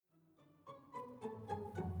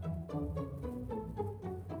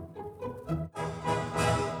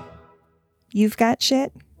You've got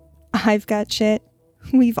shit. I've got shit.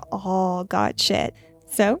 We've all got shit.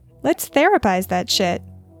 So let's therapize that shit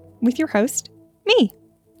with your host, me,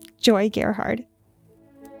 Joy Gerhard.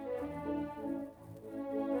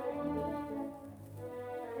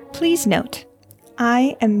 Please note,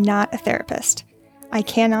 I am not a therapist. I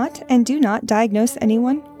cannot and do not diagnose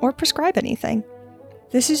anyone or prescribe anything.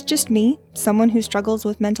 This is just me, someone who struggles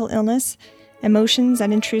with mental illness, emotions,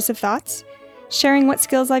 and intrusive thoughts, sharing what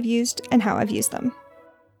skills I've used and how I've used them.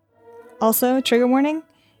 Also, trigger warning,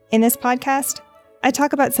 in this podcast, I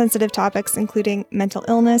talk about sensitive topics including mental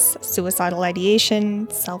illness, suicidal ideation,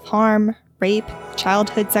 self-harm, rape,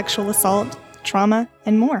 childhood sexual assault, trauma,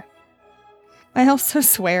 and more. I also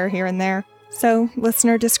swear here and there, so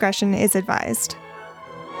listener discretion is advised.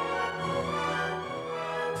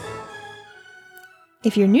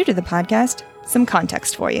 If you're new to the podcast, some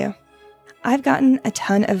context for you. I've gotten a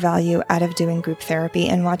ton of value out of doing group therapy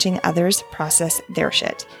and watching others process their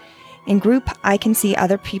shit. In group, I can see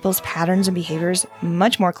other people's patterns and behaviors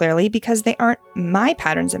much more clearly because they aren't my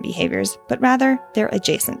patterns and behaviors, but rather they're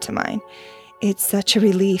adjacent to mine. It's such a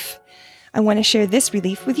relief. I want to share this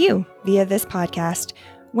relief with you via this podcast,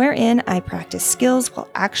 wherein I practice skills while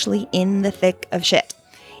actually in the thick of shit.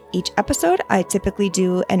 Each episode, I typically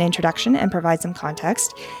do an introduction and provide some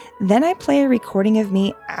context. Then I play a recording of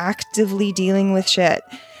me actively dealing with shit.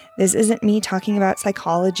 This isn't me talking about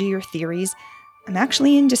psychology or theories. I'm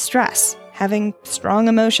actually in distress, having strong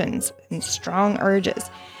emotions and strong urges.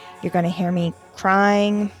 You're going to hear me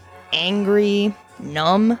crying, angry,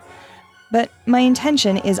 numb. But my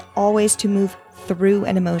intention is always to move through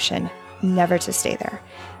an emotion, never to stay there.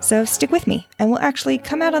 So stick with me, and we'll actually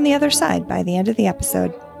come out on the other side by the end of the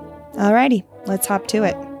episode. Alrighty, let's hop to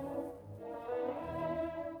it.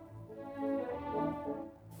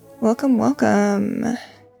 Welcome.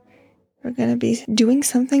 We're going to be doing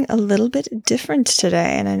something a little bit different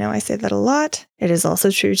today, and I know I say that a lot. It is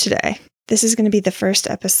also true today. This is going to be the first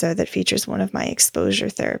episode that features one of my exposure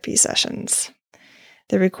therapy sessions.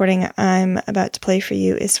 The recording I'm about to play for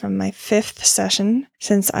you is from my 5th session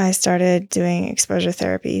since I started doing exposure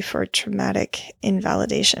therapy for traumatic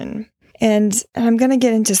invalidation. And I'm going to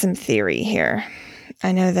get into some theory here.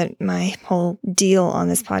 I know that my whole deal on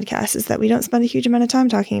this podcast is that we don't spend a huge amount of time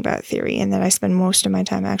talking about theory and that I spend most of my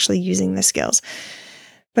time actually using the skills.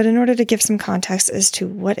 But in order to give some context as to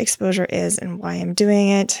what exposure is and why I'm doing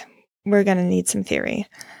it, we're going to need some theory.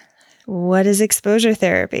 What is exposure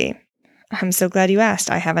therapy? I'm so glad you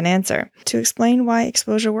asked. I have an answer. To explain why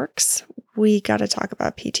exposure works, we got to talk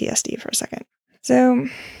about PTSD for a second. So,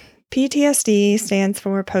 PTSD stands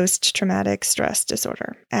for post-traumatic stress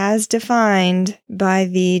disorder, as defined by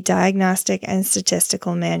the Diagnostic and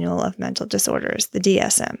Statistical Manual of Mental Disorders, the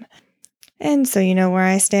DSM. And so you know where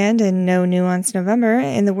I stand in No Nuance November.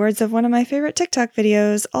 In the words of one of my favorite TikTok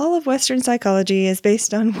videos, all of Western psychology is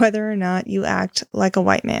based on whether or not you act like a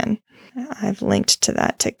white man. I've linked to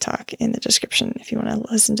that TikTok in the description if you want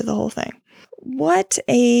to listen to the whole thing. What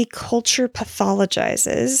a culture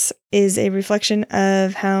pathologizes is a reflection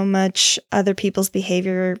of how much other people's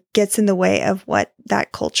behavior gets in the way of what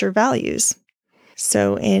that culture values.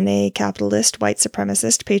 So in a capitalist, white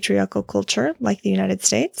supremacist, patriarchal culture like the United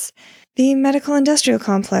States, the medical industrial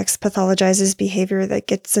complex pathologizes behavior that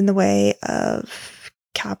gets in the way of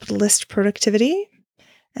capitalist productivity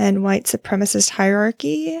and white supremacist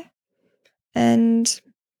hierarchy and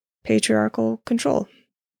patriarchal control.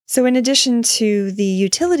 So in addition to the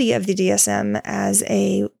utility of the DSM as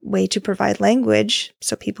a way to provide language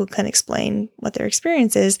so people can explain what their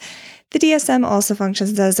experience is, the DSM also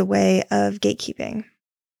functions as a way of gatekeeping,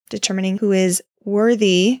 determining who is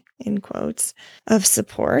worthy, in quotes, of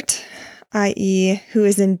support, i.e. who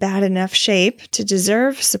is in bad enough shape to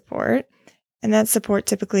deserve support. And that support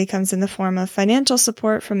typically comes in the form of financial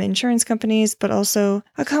support from insurance companies, but also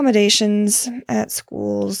accommodations at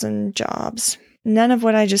schools and jobs. None of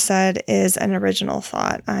what I just said is an original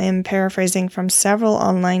thought. I am paraphrasing from several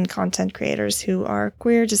online content creators who are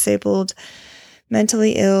queer, disabled,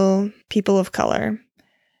 mentally ill, people of color.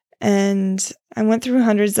 And I went through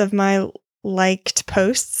hundreds of my liked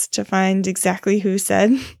posts to find exactly who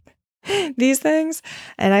said these things,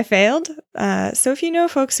 and I failed. So if you know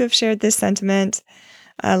folks who have shared this sentiment,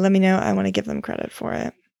 let me know. I want to give them credit for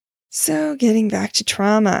it. So getting back to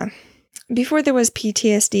trauma. Before there was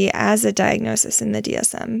PTSD as a diagnosis in the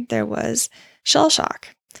DSM, there was shell shock.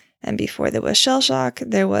 And before there was shell shock,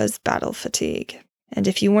 there was battle fatigue. And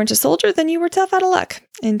if you weren't a soldier, then you were tough out of luck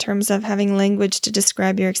in terms of having language to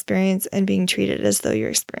describe your experience and being treated as though your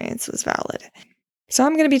experience was valid. So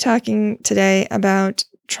I'm going to be talking today about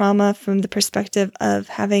trauma from the perspective of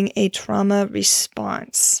having a trauma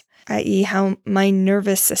response. i.e., how my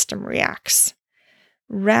nervous system reacts,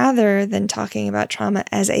 rather than talking about trauma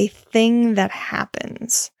as a thing that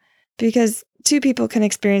happens. Because two people can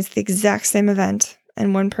experience the exact same event,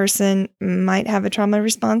 and one person might have a trauma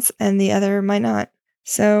response and the other might not.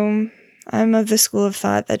 So I'm of the school of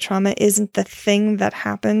thought that trauma isn't the thing that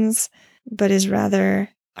happens, but is rather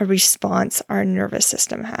a response our nervous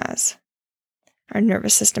system has. Our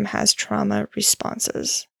nervous system has trauma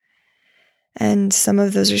responses. And some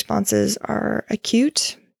of those responses are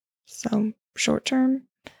acute, so short term,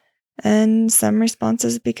 and some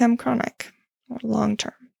responses become chronic or long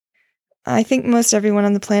term. I think most everyone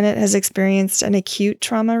on the planet has experienced an acute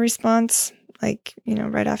trauma response. Like,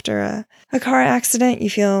 right after a car accident, you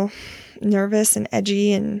feel nervous and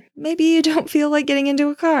edgy, and maybe you don't feel like getting into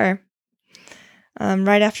a car.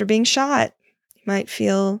 Right after being shot, you might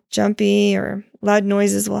feel jumpy, or loud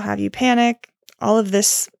noises will have you panic. All of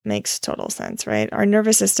this makes total sense, right? Our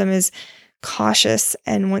nervous system is cautious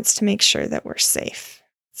and wants to make sure that we're safe.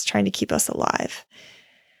 It's trying to keep us alive.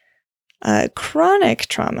 A chronic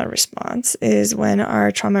trauma response is when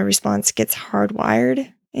our trauma response gets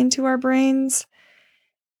hardwired into our brains.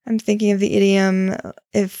 I'm thinking of the idiom,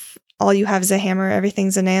 if all you have is a hammer,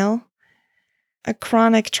 everything's a nail. A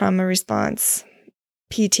chronic trauma response,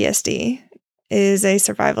 PTSD, is a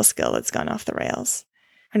survival skill that's gone off the rails.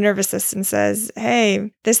 Our nervous system says,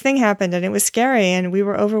 hey, this thing happened and it was scary and we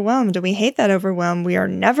were overwhelmed and we hate that overwhelm. We are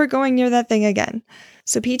never going near that thing again.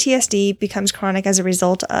 So PTSD becomes chronic as a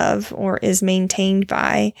result of, or is maintained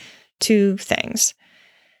by, two things: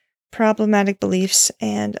 problematic beliefs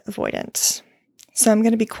and avoidance. So I'm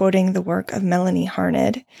going to be quoting the work of Melanie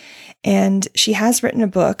Harned, and she has written a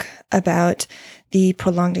book about the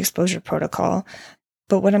prolonged exposure protocol.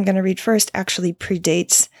 But what I'm going to read first actually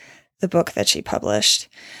predates the book that she published.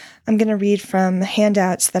 I'm going to read from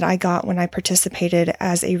handouts that I got when I participated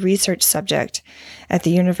as a research subject at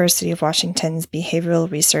the University of Washington's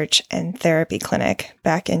Behavioral Research and Therapy Clinic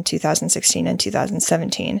back in 2016 and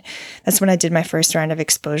 2017. That's when I did my first round of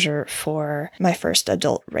exposure for my first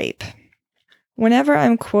adult rape. Whenever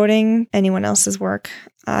I'm quoting anyone else's work,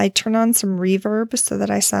 I turn on some reverb so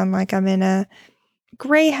that I sound like I'm in a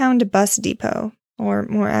Greyhound bus depot, or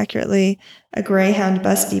more accurately, a Greyhound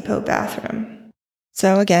bus depot bathroom.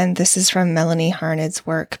 So again, this is from Melanie Harned's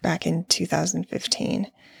work back in 2015.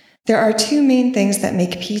 There are two main things that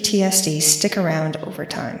make PTSD stick around over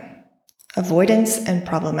time: avoidance and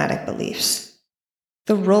problematic beliefs.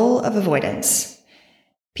 The role of avoidance.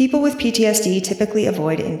 People with PTSD typically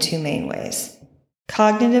avoid in two main ways: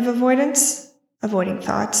 cognitive avoidance, avoiding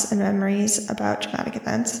thoughts and memories about traumatic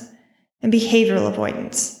events, and behavioral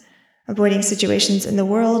avoidance, avoiding situations in the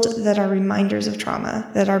world that are reminders of trauma,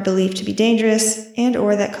 that are believed to be dangerous, and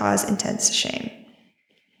or that cause intense shame.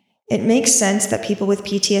 It makes sense that people with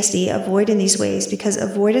PTSD avoid in these ways because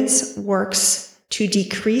avoidance works to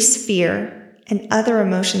decrease fear and other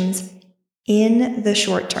emotions in the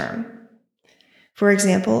short term. For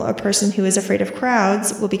example, a person who is afraid of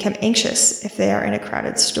crowds will become anxious if they are in a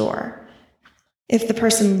crowded store. If the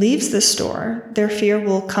person leaves the store, their fear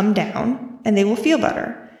will come down and they will feel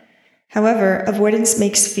better. However, avoidance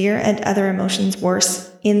makes fear and other emotions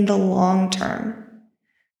worse in the long term.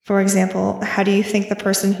 For example, how do you think the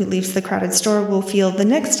person who leaves the crowded store will feel the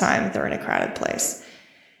next time they're in a crowded place?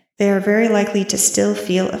 They are very likely to still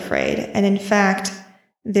feel afraid, and in fact,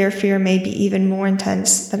 their fear may be even more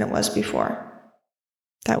intense than it was before.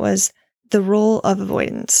 That was the role of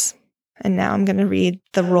avoidance. And now I'm going to read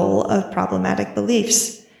the role of problematic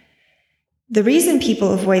beliefs. The reason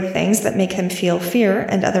people avoid things that make them feel fear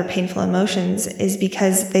and other painful emotions is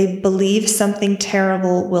because they believe something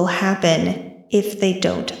terrible will happen if they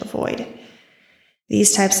don't avoid.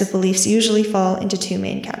 These types of beliefs usually fall into two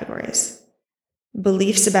main categories: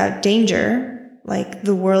 beliefs about danger, like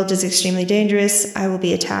the world is extremely dangerous, I will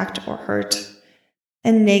be attacked or hurt,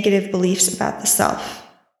 and negative beliefs about the self.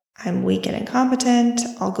 I'm weak and incompetent,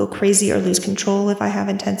 I'll go crazy or lose control if I have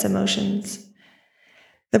intense emotions.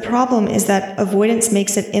 The problem is that avoidance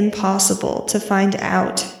makes it impossible to find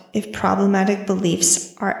out if problematic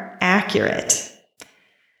beliefs are accurate.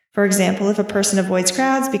 For example, if a person avoids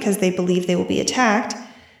crowds because they believe they will be attacked,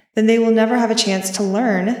 then they will never have a chance to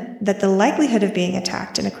learn that the likelihood of being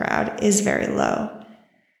attacked in a crowd is very low.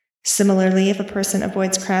 Similarly, if a person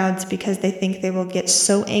avoids crowds because they think they will get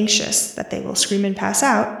so anxious that they will scream and pass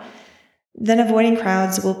out, then avoiding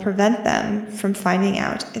crowds will prevent them from finding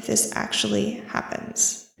out if this actually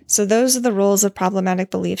happens. So those are the roles of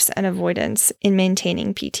problematic beliefs and avoidance in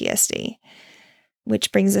maintaining PTSD,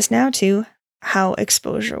 which brings us now to how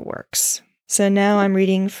exposure works. So now I'm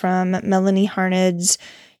reading from Melanie Harned's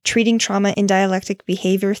Treating Trauma in Dialectic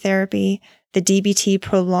Behavior Therapy, the DBT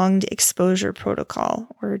Prolonged Exposure Protocol,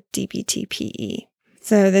 or DBTPE.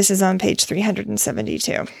 So this is on page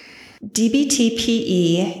 372.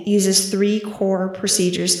 DBTPE uses 3 core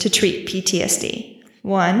procedures to treat PTSD.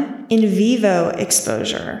 1. In vivo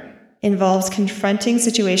exposure involves confronting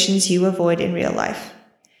situations you avoid in real life.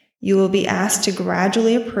 You will be asked to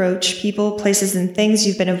gradually approach people, places, and things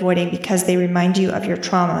you've been avoiding because they remind you of your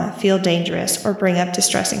trauma, feel dangerous, or bring up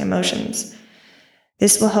distressing emotions.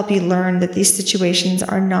 This will help you learn that these situations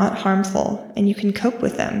are not harmful and you can cope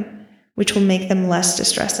with them, which will make them less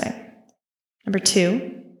distressing. Number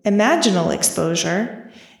 2, imaginal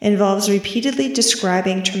exposure involves repeatedly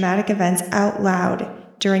describing traumatic events out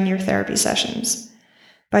loud during your therapy sessions.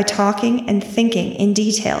 By talking and thinking in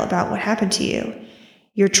detail about what happened to you,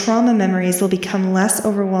 your trauma memories will become less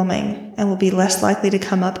overwhelming and will be less likely to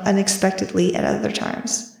come up unexpectedly at other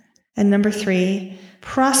times. And number 3,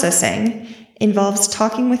 processing involves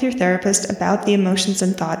talking with your therapist about the emotions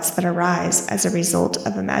and thoughts that arise as a result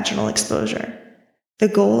of imaginal exposure. The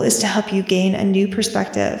goal is to help you gain a new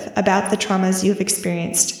perspective about the traumas you have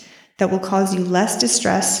experienced that will cause you less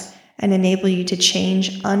distress and enable you to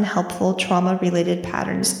change unhelpful trauma-related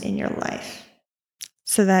patterns in your life.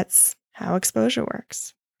 So that's how exposure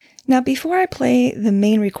works. Now, before I play the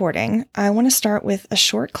main recording, I want to start with a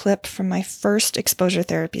short clip from my first exposure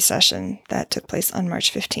therapy session that took place on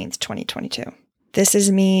March 15th, 2022. This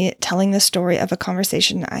is me telling the story of a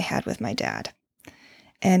conversation I had with my dad.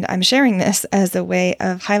 And I'm sharing this as a way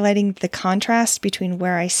of highlighting the contrast between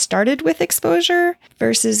where I started with exposure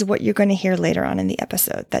versus what you're going to hear later on in the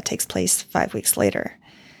episode that takes place 5 weeks later.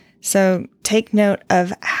 So take note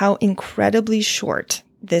of how incredibly short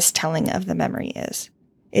this telling of the memory is.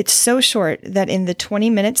 It's so short that in the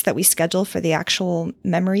 20 minutes that we schedule for the actual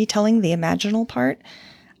memory telling, the imaginal part,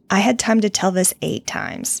 I had time to tell this 8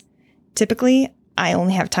 times. Typically, I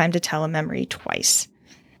only have time to tell a memory twice.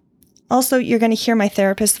 Also, you're going to hear my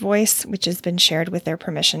therapist's voice, which has been shared with their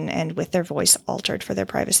permission and with their voice altered for their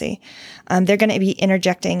privacy. They're going to be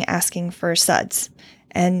interjecting, asking for SUDS.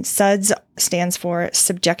 And SUDS stands for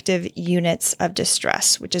Subjective Units of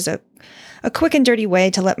Distress, which is a quick and dirty way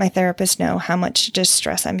to let my therapist know how much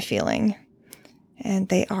distress I'm feeling. And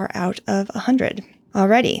they are out of 100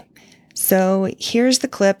 already. So here's the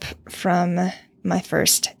clip from my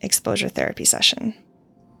first exposure therapy session.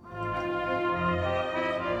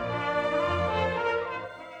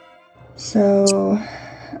 So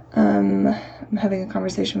I'm having a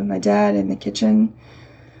conversation with my dad in the kitchen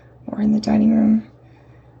or in the dining room,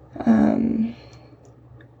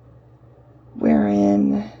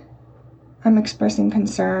 wherein I'm expressing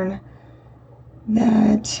concern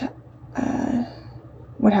that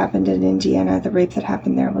what happened in Indiana, the rape that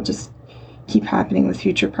happened there, will just keep happening with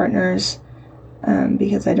future partners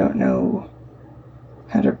because I don't know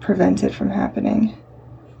how to prevent it from happening.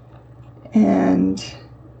 And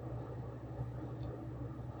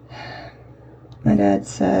my dad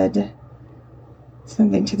said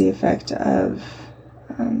something to the effect of,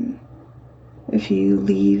 if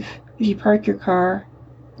you park your car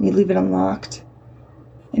and you leave it unlocked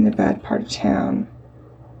in a bad part of town,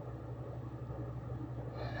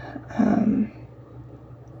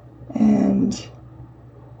 and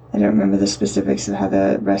I don't remember the specifics of how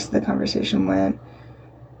the rest of the conversation went,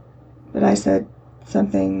 but I said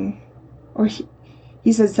something, or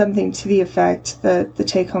he said something to the effect that the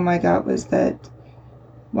take home I got was that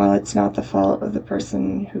while it's not the fault of the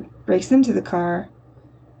person who breaks into the car,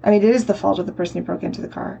 I mean, it is the fault of the person who broke into the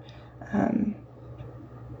car.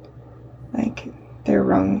 They're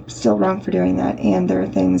wrong, still wrong for doing that, and there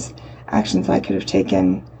are actions I could have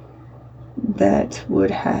taken that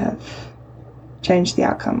would have changed the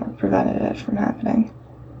outcome or prevented it from happening.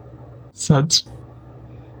 SUDS?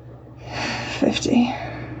 50.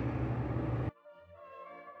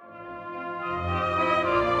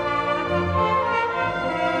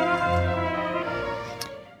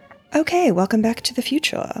 Okay, welcome back to the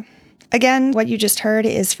future. Again, what you just heard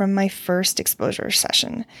is from my first exposure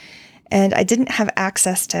session. And I didn't have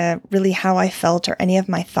access to really how I felt or any of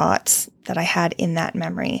my thoughts that I had in that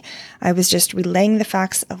memory. I was just relaying the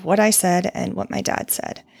facts of what I said and what my dad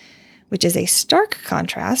said, which is a stark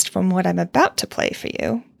contrast from what I'm about to play for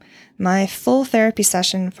you, my full therapy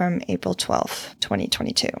session from April 12th,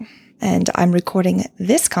 2022. And I'm recording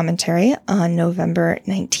this commentary on November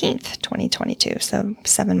 19th, 2022, so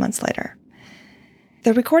 7 months later.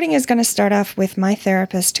 The recording is going to start off with my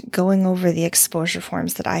therapist going over the exposure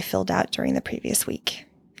forms that I filled out during the previous week.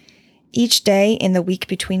 Each day in the week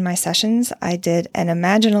between my sessions, I did an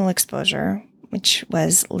imaginal exposure, which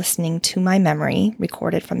was listening to my memory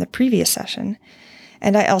recorded from the previous session,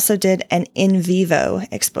 And I also did an in vivo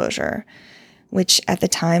exposure, which at the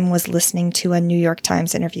time was listening to a New York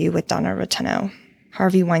Times interview with Donna Rotunno,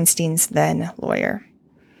 Harvey Weinstein's then lawyer.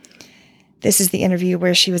 This is the interview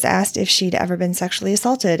where she was asked if she'd ever been sexually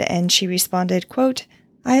assaulted, and she responded, quote,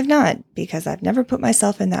 "I have not, because I've never put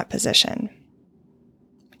myself in that position,"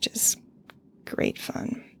 which is great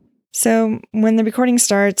fun. So when the recording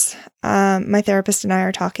starts, my therapist and I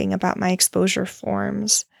are talking about my exposure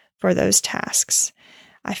forms for those tasks.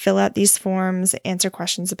 I fill out these forms, answer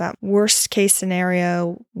questions about worst case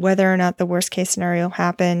scenario, whether or not the worst case scenario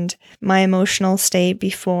happened, my emotional state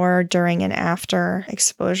before, during, and after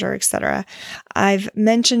exposure, etc. I've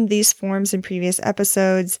mentioned these forms in previous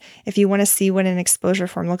episodes. If you want to see what an exposure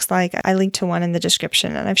form looks like, I linked to one in the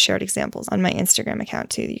description, and I've shared examples on my Instagram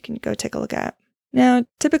account too. You can go take a look at. Now,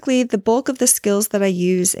 typically, the bulk of the skills that I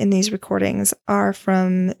use in these recordings are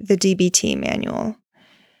from the DBT manual.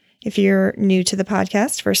 If you're new to the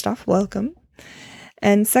podcast, first off, welcome.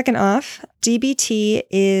 And second off, DBT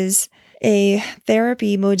is a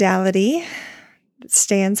therapy modality that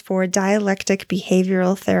stands for dialectic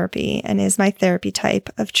behavioral therapy and is my therapy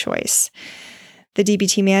type of choice. The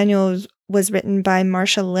DBT manual was written by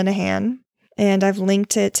Marsha Linehan, and I've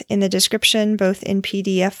linked it in the description, both in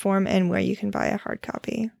PDF form and where you can buy a hard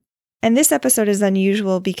copy. And this episode is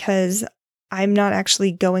unusual because I'm not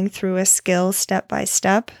actually going through a skill step by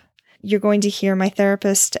step. You're going to hear my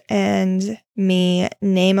therapist and me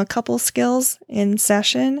name a couple skills in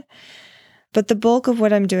session, but the bulk of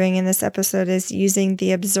what I'm doing in this episode is using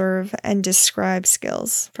the observe and describe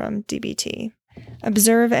skills from DBT.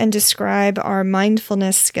 Observe and describe are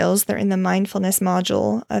mindfulness skills. They're in the mindfulness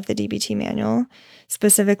module of the DBT manual,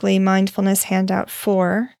 specifically mindfulness handout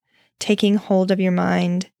 4, taking hold of your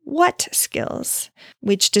mind. What skills,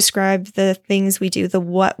 which describe the things we do, the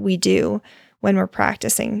what we do when we're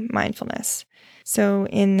practicing mindfulness. So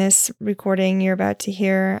in this recording you're about to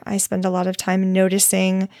hear, I spend a lot of time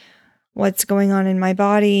noticing what's going on in my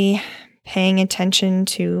body, paying attention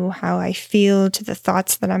to how I feel, to the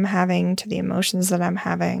thoughts that I'm having, to the emotions that I'm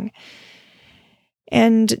having,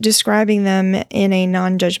 and describing them in a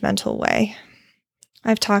non-judgmental way.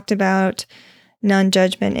 I've talked about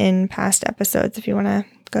non-judgment in past episodes if you want to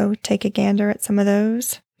go take a gander at some of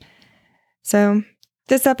those. So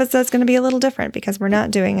this episode's going to be a little different because we're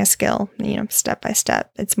not doing a skill, step by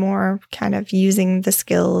step. It's more kind of using the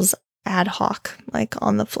skills ad hoc, like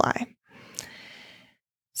on the fly.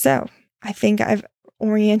 So I think I've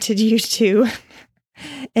oriented you to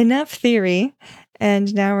enough theory,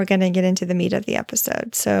 and now we're going to get into the meat of the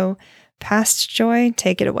episode. So past joy,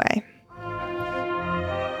 take it away.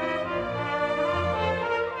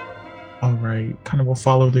 All right, kind of will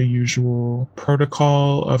follow the usual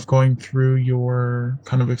protocol of going through your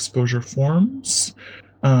kind of exposure forms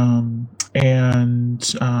and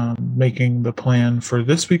making the plan for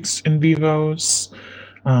this week's in vivos.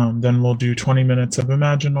 Then we'll do 20 minutes of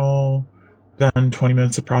imaginal, then 20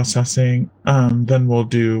 minutes of processing. Then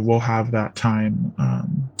we'll have that time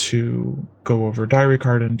to go over diary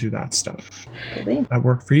card and do that stuff. Really? That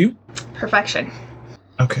work for you? Perfection.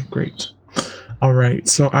 Okay, great. All right,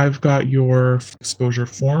 so I've got your exposure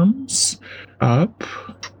forms up.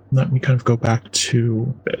 Let me kind of go back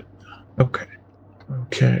to it.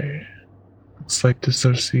 Okay. Looks like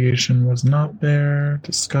dissociation was not there,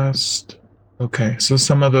 discussed. Okay, so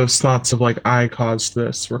some of those thoughts of like, I caused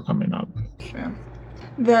this were coming up. Sure.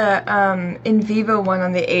 The in vivo one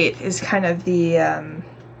on the 8th is kind of the,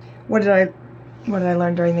 what I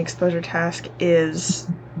learned during the exposure task is,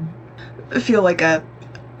 I feel like a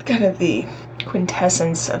kind of the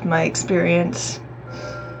quintessence of my experience.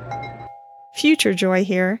 Future joy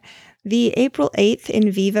here. The April 8th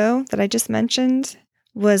in vivo that I just mentioned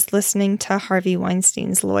was listening to Harvey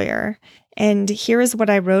Weinstein's lawyer. And here is what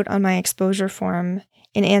I wrote on my exposure form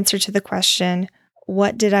in answer to the question,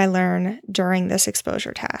 what did I learn during this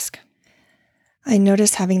exposure task? I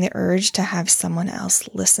noticed having the urge to have someone else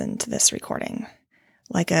listen to this recording.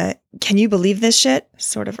 Like a, can you believe this shit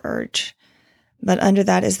sort of urge. But under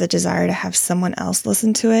that is the desire to have someone else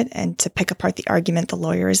listen to it and to pick apart the argument the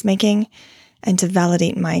lawyer is making and to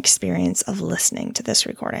validate my experience of listening to this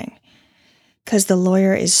recording. Because the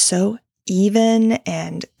lawyer is so even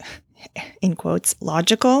and, in quotes,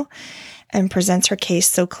 logical and presents her case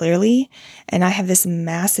so clearly, and I have this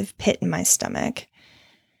massive pit in my stomach.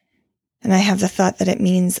 And I have the thought that it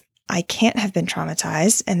means I can't have been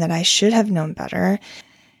traumatized and that I should have known better.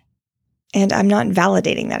 And I'm not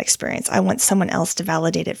validating that experience. I want someone else to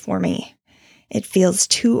validate it for me. It feels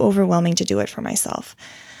too overwhelming to do it for myself.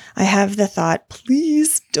 I have the thought,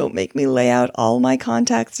 please don't make me lay out all my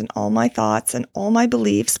context and all my thoughts and all my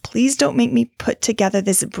beliefs. Please don't make me put together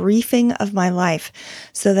this briefing of my life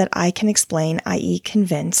so that I can explain, i.e.,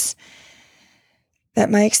 convince,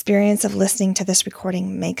 that my experience of listening to this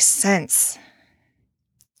recording makes sense.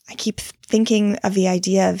 I keep thinking of the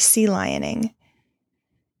idea of sea lioning.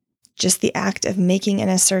 Just the act of making an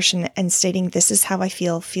assertion and stating this is how I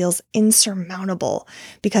feel feels insurmountable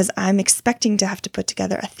because I'm expecting to have to put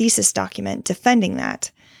together a thesis document defending that,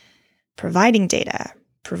 providing data,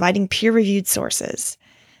 providing peer-reviewed sources.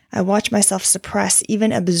 I watch myself suppress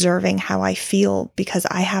even observing how I feel because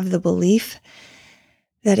I have the belief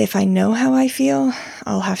that if I know how I feel,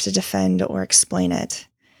 I'll have to defend or explain it.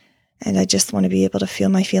 And I just want to be able to feel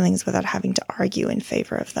my feelings without having to argue in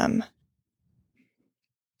favor of them.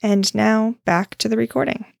 And now, back to the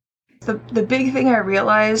recording. The big thing I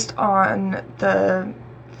realized for the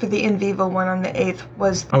in vivo one on the 8th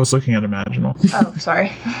was... I was looking at Imaginal. Oh,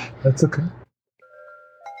 sorry. That's okay.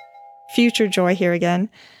 Future Joy here again.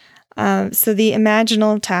 So the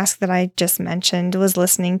imaginal task that I just mentioned was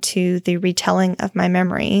listening to the retelling of my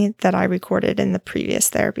memory that I recorded in the previous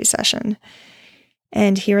therapy session.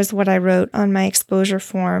 And here's what I wrote on my exposure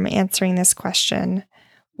form answering this question.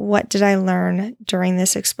 What did I learn during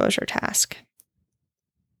this exposure task?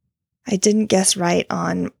 I didn't guess right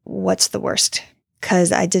on what's the worst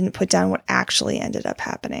because I didn't put down what actually ended up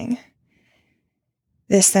happening.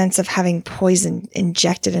 This sense of having poison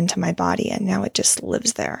injected into my body and now it just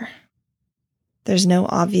lives there. There's no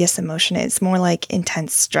obvious emotion. It's more like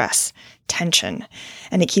intense stress, tension,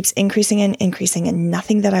 and it keeps increasing and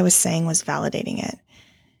nothing that I was saying was validating it.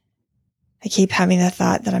 I keep having the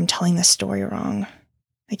thought that I'm telling the story wrong.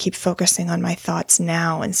 I keep focusing on my thoughts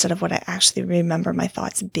now instead of what I actually remember my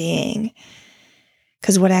thoughts being.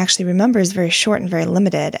 Because what I actually remember is very short and very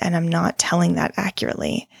limited, and I'm not telling that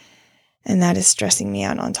accurately. And that is stressing me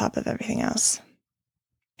out on top of everything else.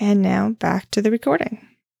 And now back to the recording.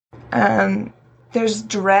 There's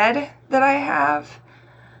dread that I have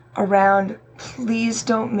around, please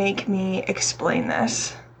don't make me explain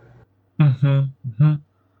this.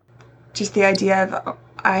 Just the idea of,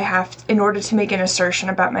 in order to make an assertion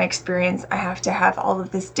about my experience, I have to have all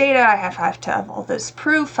of this data, I have to have all this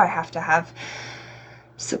proof, I have to have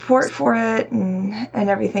support for it and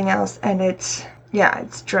everything else. And it's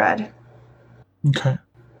dread. Okay.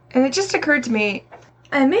 And it just occurred to me,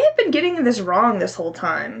 I may have been getting this wrong this whole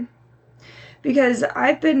time. Because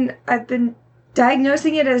I've been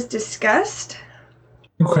diagnosing it as disgust.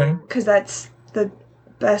 Okay. Because that's the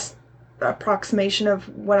best approximation of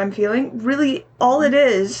what I'm feeling. Really, all it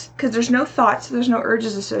is, because there's no thoughts, there's no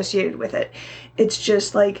urges associated with it. It's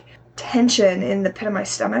just like tension in the pit of my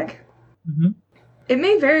stomach. Mm-hmm. It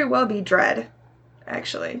may very well be dread,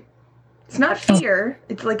 actually. It's not fear.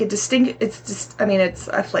 It's like it's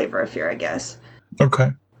a flavor of fear, I guess.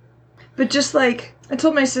 Okay. But just like, I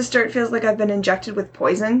told my sister, it feels like I've been injected with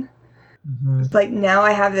poison. Mm-hmm. Like, now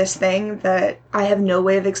I have this thing that I have no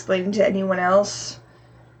way of explaining to anyone else.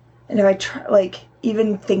 And if I try,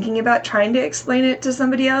 even thinking about trying to explain it to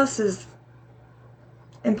somebody else is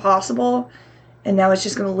impossible. And now it's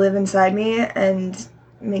just going to live inside me and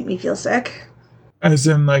make me feel sick. As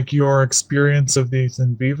in, your experience of these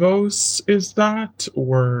in vivos is that?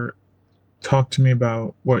 Or talk to me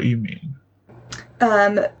about what you mean.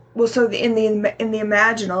 Well, so in the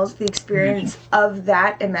imaginals, the experience of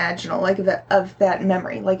that imaginal, of that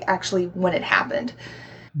memory, actually when it happened.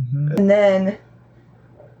 Mm-hmm. And then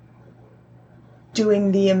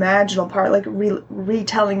doing the imaginal part,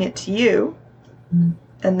 retelling it to you, Mm-hmm.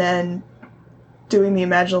 and then doing the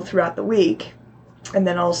imaginal throughout the week, and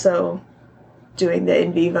then also doing the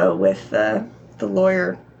in vivo with the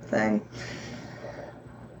lawyer thing.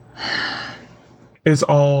 Is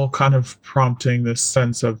all kind of prompting this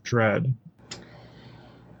sense of dread.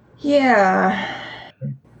 Yeah.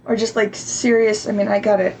 Or just serious, I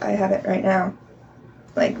have it right now.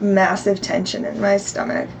 Massive tension in my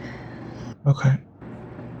stomach. Okay.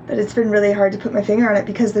 But it's been really hard to put my finger on it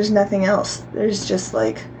because there's nothing else. There's just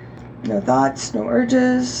no thoughts, no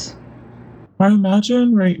urges. I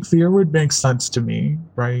imagine, right, fear would make sense to me,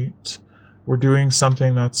 right? We're doing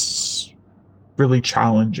something that's really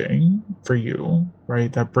challenging for you,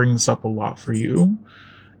 right? That brings up a lot for you.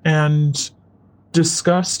 And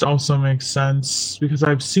disgust also makes sense because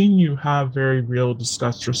I've seen you have very real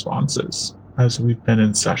disgust responses as we've been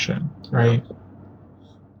in session, right?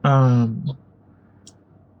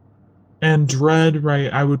 And dread,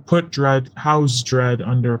 right? I would put how's dread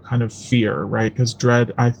under kind of fear, right? Because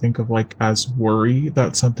dread, I think of as worry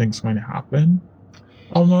that something's going to happen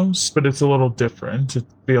almost, but it's a little different. It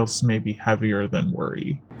feels maybe heavier than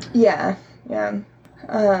worry. Yeah, yeah.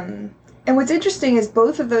 And what's interesting is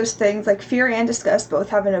both of those things, like fear and disgust, both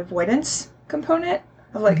have an avoidance component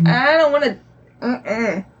of like, Mhm. I don't want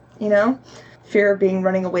to, you know? Fear being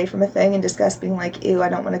running away from a thing and disgust being like, ew, I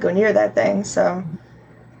don't want to go near that thing. So,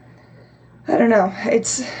 I don't know.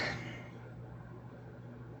 It's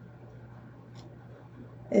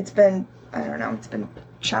been, I don't know, it's been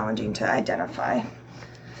challenging to identify.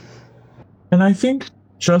 And I think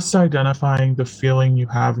just identifying the feeling you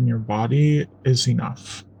have in your body is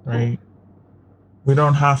enough, right? We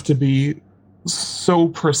don't have to be so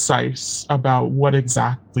precise about what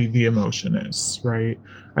exactly the emotion is, right?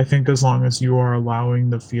 I think as long as you are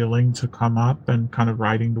allowing the feeling to come up and kind of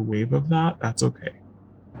riding the wave of that, that's okay.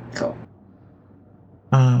 Cool.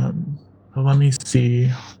 Um, let me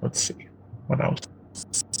see. Let's see. What else?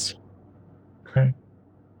 Okay.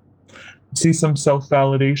 See some self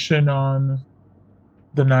validation on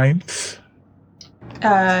the ninth.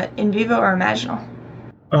 In vivo or imaginal?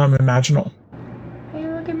 Imaginal. Hey,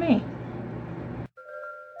 look at me.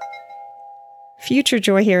 Future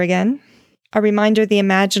Joy here again. A reminder, the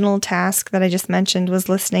imaginal task that I just mentioned was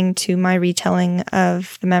listening to my retelling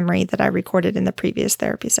of the memory that I recorded in the previous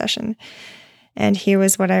therapy session. And here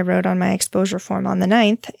was what I wrote on my exposure form on the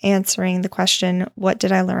 9th, answering the question, what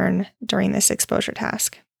did I learn during this exposure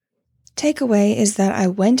task? Takeaway is that I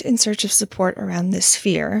went in search of support around this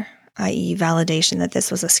fear, i.e. validation that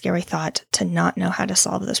this was a scary thought to not know how to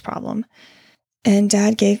solve this problem. And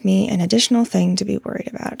Dad gave me an additional thing to be worried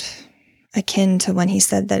about, akin to when he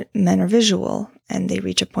said that men are visual and they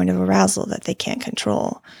reach a point of arousal that they can't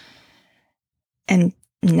control. And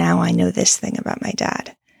now I know this thing about my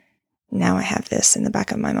dad. Now I have this in the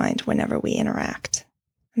back of my mind whenever we interact.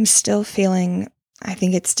 I'm still feeling, I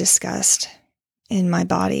think it's disgust in my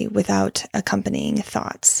body without accompanying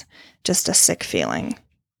thoughts, just a sick feeling.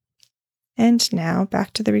 And now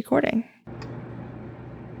back to the recording.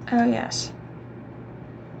 Oh, yes.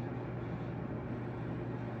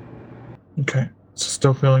 Okay. So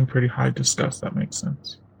still feeling pretty high disgust. That makes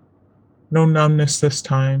sense. No numbness this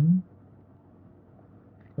time.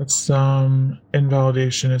 That's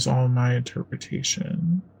invalidation is all my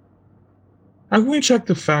interpretation. How can we check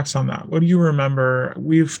the facts on that? What do you remember?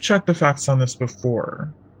 We've checked the facts on this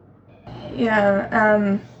before. Yeah,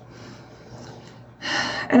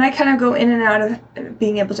 and I kind of go in and out of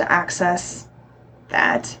being able to access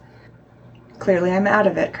that. Clearly, I'm out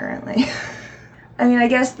of it currently. I mean, I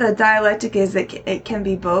guess the dialectic is that it can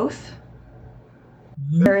be both.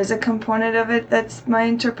 There is a component of it that's my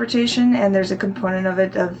interpretation, and there's a component of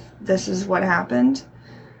it of this is what happened.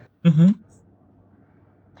 Mm-hmm.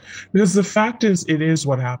 Because the fact it is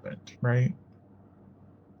what happened, right?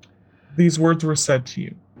 These words were said to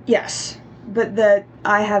you. Yes, but that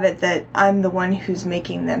I have it that I'm the one who's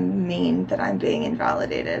making them mean that I'm being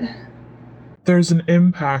invalidated. There's an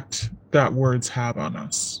impact that words have on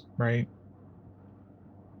us, right?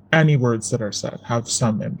 Any words that are said have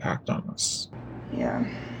some impact on us. Yeah.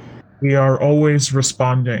 We are always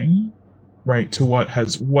responding, right, to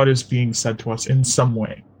what is being said to us in some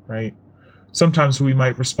way, right? Sometimes we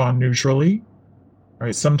might respond neutrally,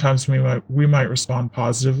 right? Sometimes we might respond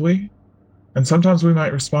positively, and sometimes we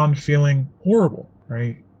might respond feeling horrible,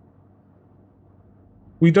 right?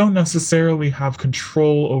 We don't necessarily have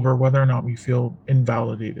control over whether or not we feel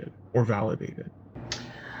invalidated or validated.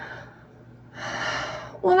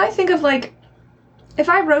 Well, and I think of like, if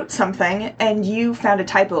I wrote something and you found a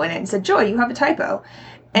typo in it and said, Joy, you have a typo.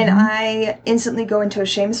 And Mm-hmm. I instantly go into a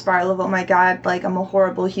shame spiral of, oh my God, like I'm a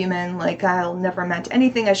horrible human, like I'll never amount to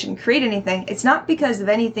anything, I shouldn't create anything. It's not because of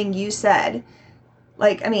anything you said.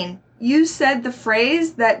 Like, I mean, you said the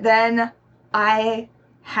phrase that then I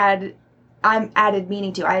had, I'm added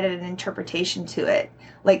meaning to, I added an interpretation to it.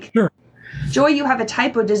 Like, Sure. Joy, you have a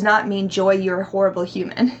typo does not mean Joy, you're a horrible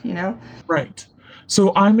human, you know? Right.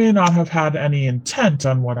 So I may not have had any intent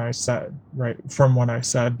on what I said, right, from what I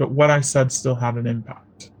said, but what I said still had an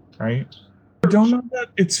impact, right? I don't know that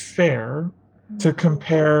it's fair to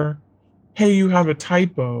compare, hey, you have a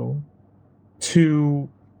typo, to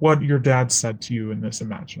what your dad said to you in this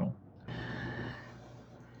imaginal.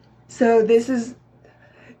 So this is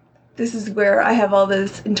where I have all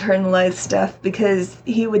this internalized stuff because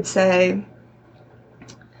he would say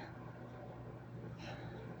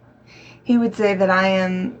that I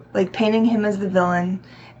am like painting him as the villain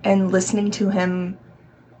and listening to him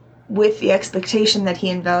with the expectation that he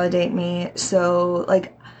invalidate me. So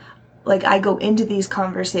like I go into these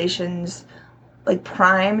conversations like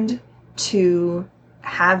primed to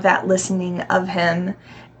have that listening of him,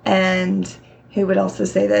 and he would also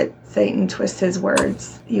say that Satan twists his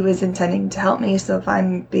words. He was intending to help me, so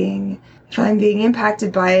if if I'm being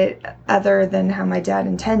impacted by it other than how my dad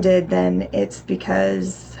intended, then it's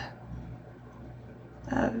because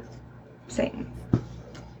of Satan.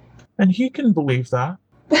 And he can believe that.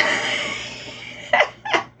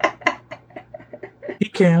 He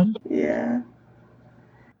can. Yeah.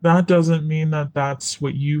 That doesn't mean that that's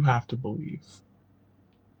what you have to believe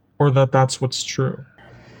or that that's what's true.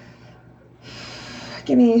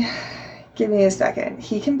 Give me a second.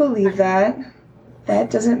 He can believe that. That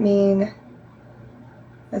doesn't mean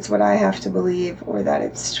that's what I have to believe or that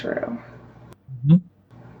it's true. Mhm.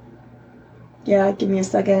 Yeah, give me a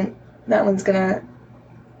second. That one's gonna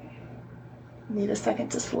need a second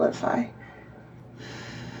to solidify.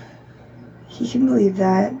 He can believe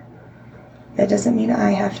that. That doesn't mean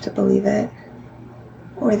I have to believe it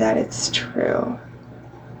or that it's true.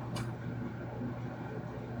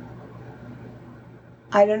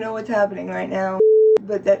 I don't know what's happening right now,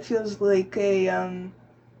 but that feels like a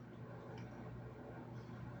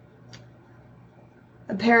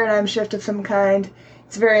paradigm shift of some kind.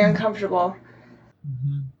 It's very uncomfortable.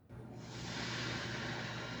 Mhm.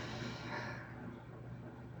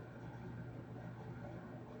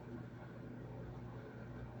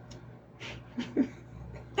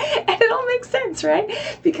 And it all makes sense, right?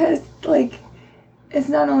 Because, like, it's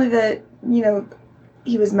not only that, you know,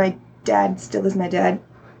 he was my dad, still is my dad.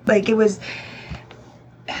 Like, it was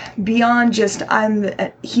beyond just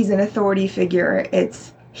he's an authority figure.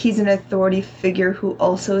 He's an authority figure who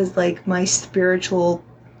also is like my spiritual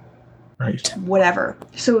Right. whatever.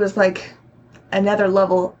 So it was like another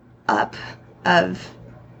level up of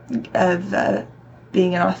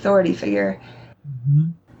being an authority figure.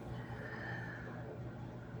 Mhm.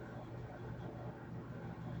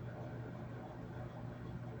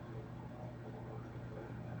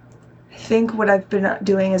 I think what I've been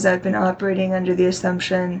doing is I've been operating under the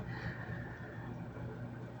assumption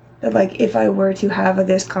that, like, if I were to have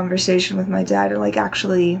this conversation with my dad and, like,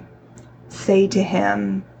 actually say to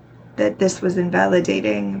him that this was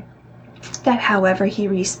invalidating, that however he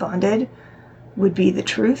responded would be the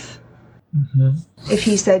truth. Mhm. If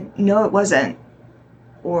he said, no, it wasn't,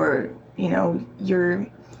 or, you know, you're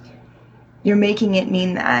making it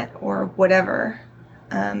mean that, or whatever,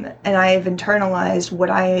 and I have internalized what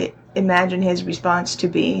I imagine his response to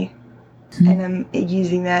be, and I'm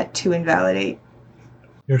using that to invalidate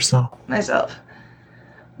Yourself. myself.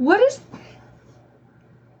 What is...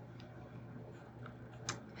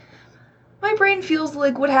 My brain feels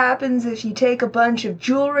like what happens if you take a bunch of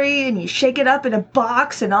jewelry and you shake it up in a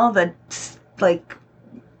box and all the, like,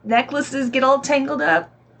 necklaces get all tangled up.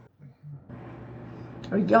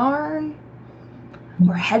 Or yarn.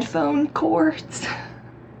 Or headphone cords.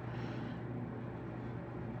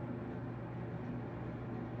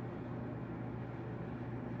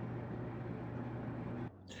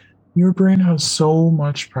 Your brain has so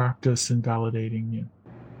much practice in validating you.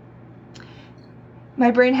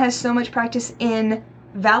 My brain has so much practice in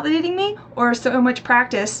validating me, or so much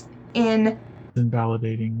practice in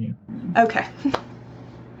Validating you. Okay.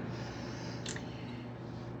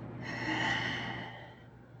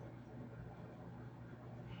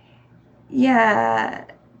 Yeah.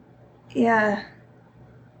 Yeah.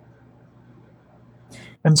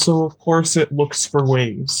 And so of course it looks for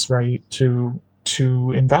ways, right, to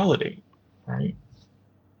invalidate, right?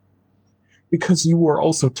 Because you were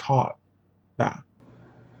also taught that.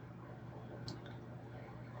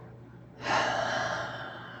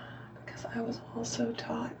 Because I was also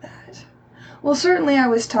taught that. Well, certainly I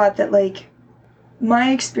was taught that, like,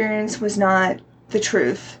 my experience was not the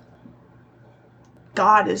truth.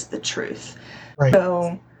 God is the truth. Right.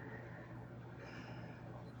 So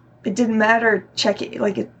it didn't matter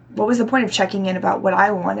what was the point of checking in about what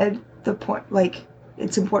I wanted? The point, like,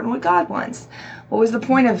 it's important what God wants. What was the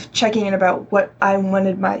point of checking in about what I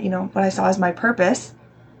wanted, what I saw as my purpose?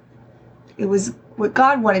 It was what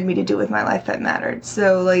God wanted me to do with my life that mattered.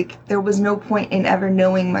 So, like, there was no point in ever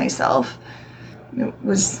knowing myself. It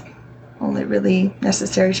was only really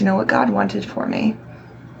necessary to know what God wanted for me.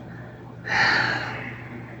 I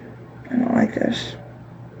don't like this.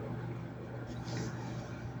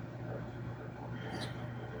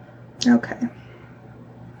 Okay.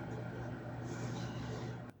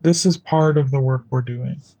 This is part of the work we're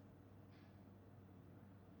doing.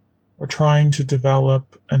 We're trying to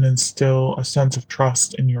develop and instill a sense of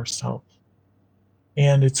trust in yourself.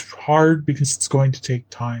 And it's hard because it's going to take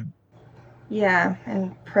time. Yeah,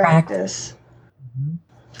 and practice. Mhm.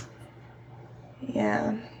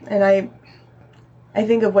 Yeah, and I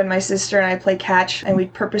think of when my sister and I play catch, and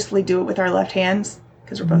we'd purposely do it with our left hands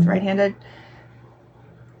because we're both right-handed.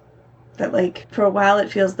 That, like, for a while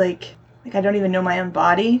it feels like I don't even know my own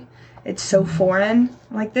body, It's so foreign.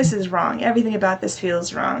 I'm like, this is wrong. Everything about this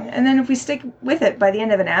feels wrong. And then if we stick with it, by the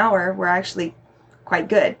end of an hour, we're actually quite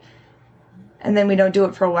good. And then we don't do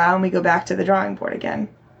it for a while and we go back to the drawing board again.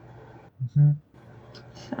 Mm-hmm.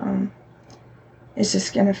 So it's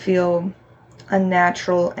just going to feel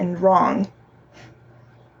unnatural and wrong.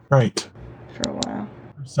 Right. For a while.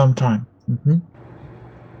 For some time. Mm-hmm.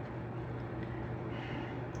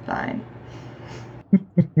 Fine.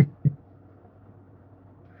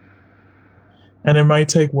 And it might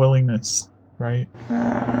take willingness, right?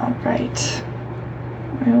 Right.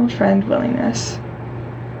 My old friend willingness.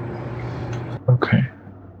 Okay.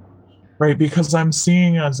 Right, because I'm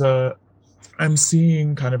seeing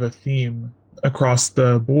kind of a theme across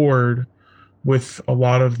the board with a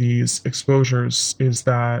lot of these exposures is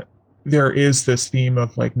that there is this theme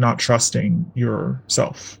of like not trusting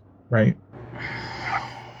yourself, right?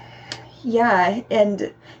 Yeah,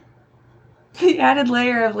 and the added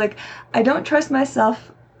layer of like, I don't trust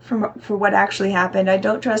myself for what actually happened. I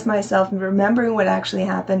don't trust myself in remembering what actually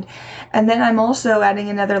happened. And then I'm also adding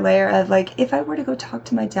another layer of like, if I were to go talk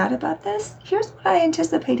to my dad about this, here's what I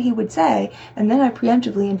anticipate he would say. And then I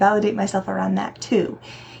preemptively invalidate myself around that too,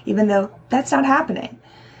 even though that's not happening.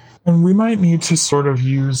 And we might need to sort of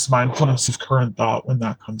use mindfulness of current thought when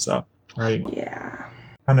that comes up, right? Yeah.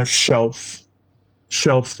 Kind of shelf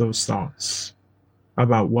those thoughts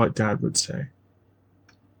about what dad would say.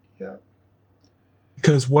 Yeah.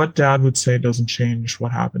 Because what dad would say doesn't change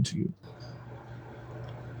what happened to you.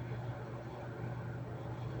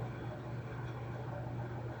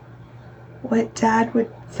 What dad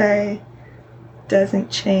would say doesn't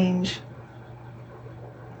change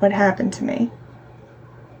what happened to me.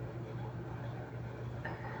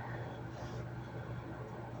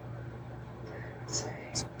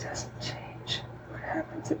 Doesn't change what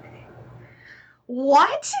happened to me.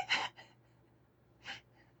 What?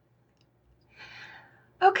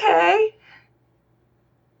 Okay.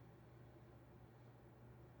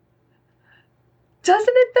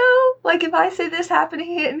 Doesn't it though? Like if I say this happened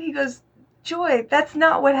and he goes, Joy, that's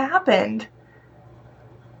not what happened.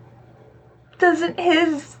 Doesn't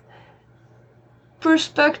his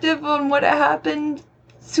perspective on what happened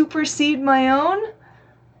supersede my own?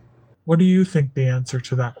 What do you think the answer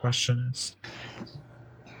to that question is?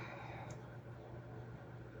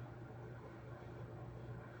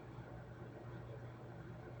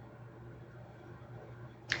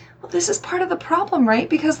 Well, this is part of the problem, right?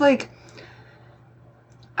 Because like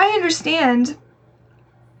I understand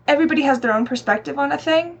everybody has their own perspective on a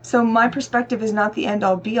thing, so my perspective is not the end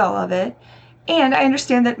all be all of it. And I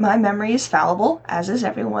understand that my memory is fallible, as is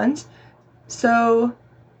everyone's. So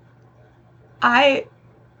I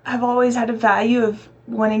have always had a value of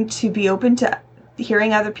wanting to be open to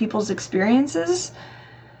hearing other people's experiences.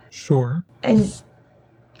 Sure. And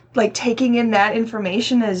like taking in that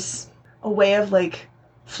information as a way of like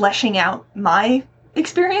fleshing out my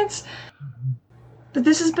experience. But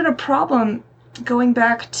this has been a problem going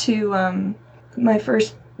back to my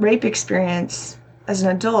first rape experience as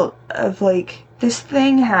an adult of like, this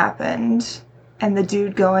thing happened, and the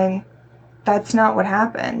dude going, that's not what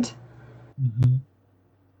happened. Mm-hmm.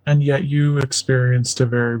 And yet you experienced a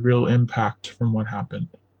very real impact from what happened,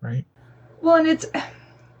 right? Well, and it's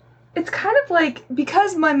kind of like,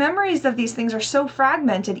 because my memories of these things are so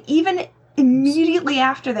fragmented, even immediately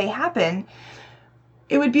after they happen,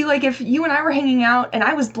 it would be like if you and I were hanging out and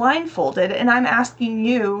I was blindfolded and I'm asking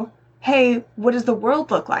you, hey, what does the world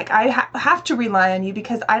look like? I have to rely on you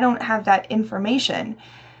because I don't have that information.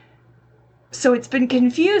 So it's been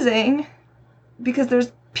confusing because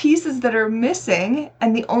there's pieces that are missing,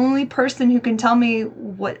 and the only person who can tell me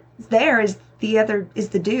what's there is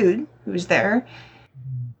the dude who's there.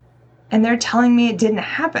 And they're telling me it didn't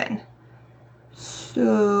happen.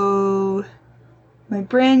 So my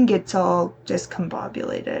brain gets all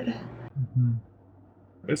discombobulated. Mm-hmm.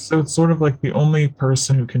 So it's sort of like the only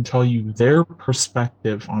person who can tell you their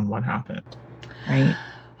perspective on what happened, right?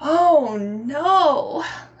 Oh no.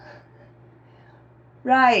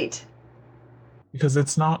 Right. Because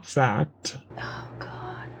it's not fact. Oh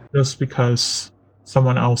God. Just because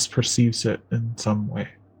someone else perceives it in some way,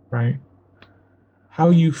 right?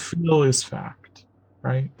 How you feel is fact,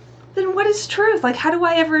 right? Then what is truth? Like, how do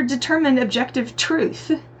I ever determine objective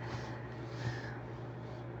truth?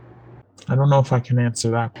 I don't know if I can answer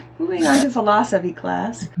that. Moving on to philosophy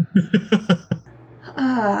class.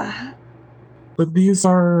 But these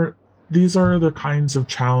are the kinds of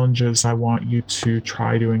challenges I want you to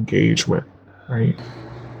try to engage with, right? Oh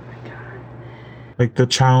my God. Like the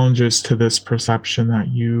challenges to this perception that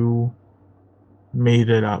you made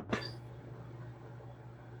it up.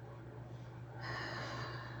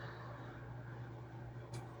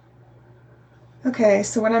 Okay,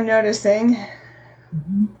 so what I'm noticing,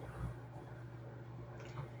 and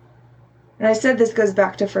I said this goes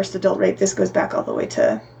back to first adult rape, this goes back all the way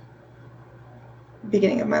to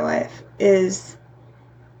beginning of my life, is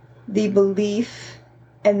the belief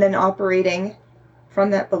and then operating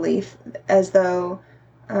from that belief as though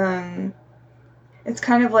it's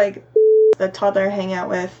kind of like the toddler I hang out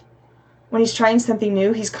with. When he's trying something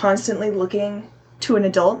new, he's constantly looking to an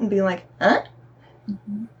adult and being like, huh?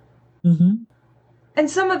 Mm-hmm. And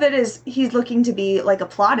some of it is he's looking to be like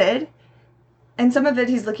applauded, and some of it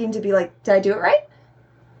he's looking to be like, did I do it right?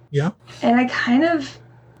 Yeah. And I kind of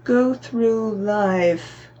go through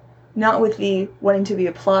life not with the wanting to be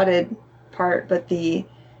applauded part, but the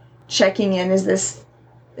checking in, is this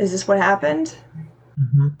what happened?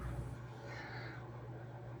 Mm-hmm.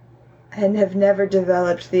 And have never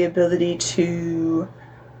developed the ability to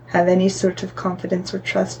have any sort of confidence or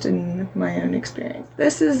trust in my own experience.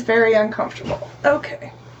 This is very uncomfortable.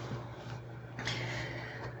 Okay.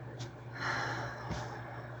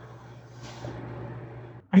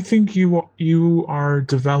 I think you are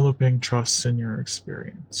developing trust in your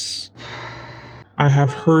experience. I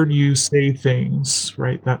have heard you say things,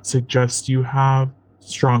 right, that suggest you have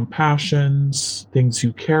strong passions, things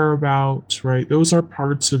you care about, right? Those are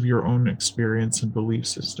parts of your own experience and belief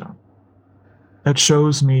system. That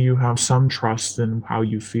shows me you have some trust in how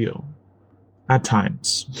you feel at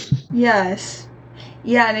times. Yes.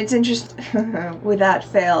 Yeah, and it's interesting. Without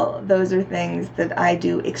fail, those are things that I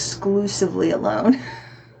do exclusively alone.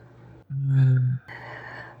 Mm.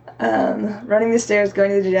 Running the stairs, going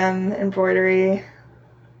to the gym, embroidery,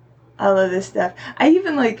 all of this stuff. I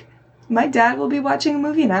even like, my dad will be watching a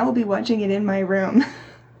movie and I will be watching it in my room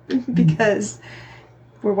because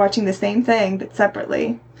we're watching the same thing but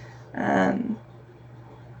separately.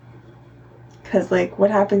 Because like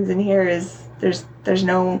what happens in here is there's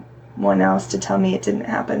no one else to tell me it didn't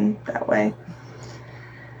happen that way.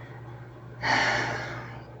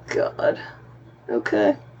 God.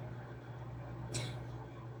 Okay.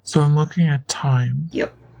 So I'm looking at time.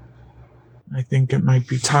 Yep. I think it might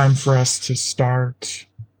be time for us to start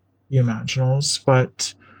the imaginals,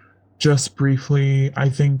 but just briefly, I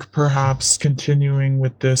think perhaps continuing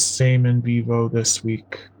with this same in vivo this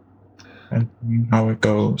week and seeing how it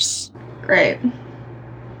goes. Great.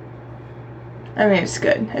 I mean, it's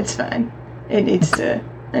good. It's fine. It needs to.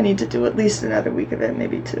 I need to do at least another week of it,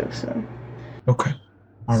 maybe two. So. Okay.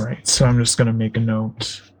 All right. So I'm just going to make a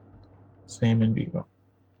note. Same in vivo.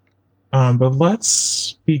 But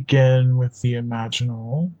let's begin with the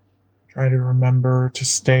imaginal. Try to remember to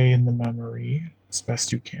stay in the memory as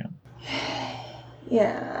best you can.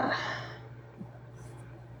 Yeah.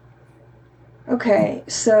 Okay,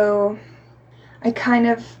 so I kind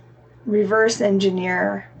of reverse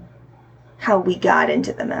engineer how we got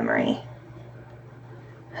into the memory.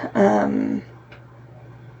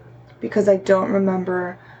 Because I don't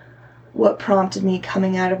remember what prompted me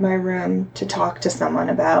coming out of my room to talk to someone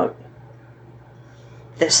about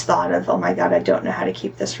this thought of, oh my God, I don't know how to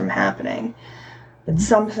keep this from happening. But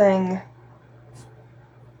something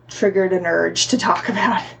triggered an urge to talk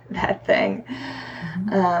about that thing.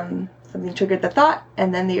 Something triggered the thought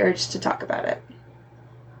and then the urge to talk about it.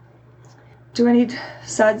 Do I need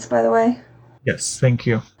suds, by the way? Yes, thank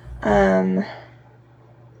you.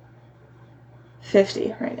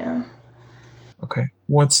 50 right now. Okay.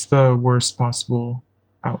 What's the worst possible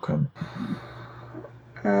outcome?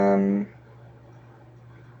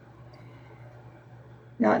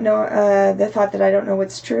 Not know the thought that I don't know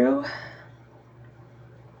what's true.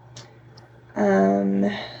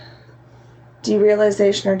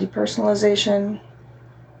 Derealization or depersonalization.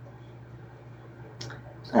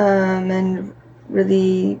 And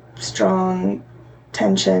really strong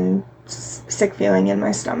tension, sick feeling in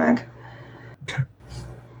my stomach. Okay.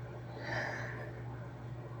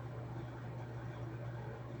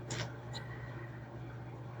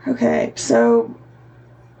 Okay, so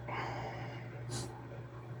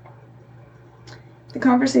the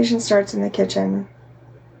conversation starts in the kitchen.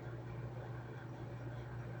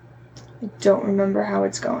 I don't remember how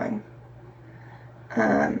it's going.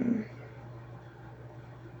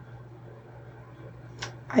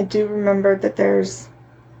 I do remember that there's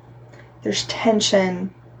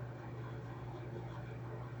tension.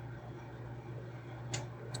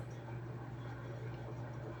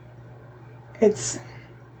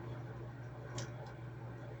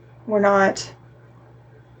 We're not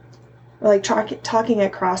like talking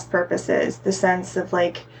at cross purposes, the sense of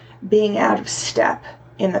like being out of step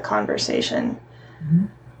in the conversation. Mm-hmm.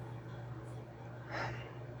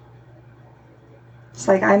 It's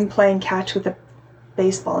like I'm playing catch with a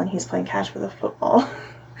baseball and he's playing catch with a football.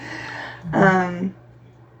 And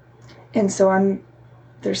so I'm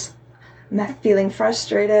feeling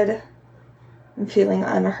frustrated. I'm feeling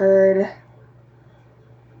unheard.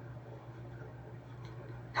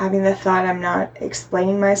 Having the thought I'm not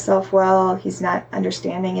explaining myself well. He's not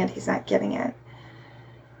understanding it. He's not getting it.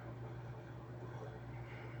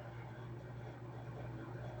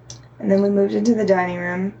 And then we moved into the dining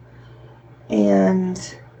room,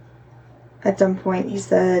 and at some point he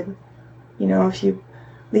said, you know, if you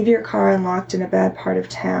leave your car unlocked in a bad part of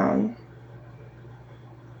town,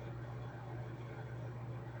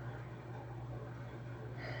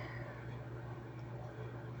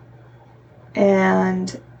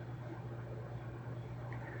 and it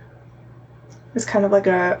was kind of like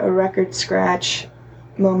a record scratch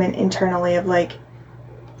moment internally of like,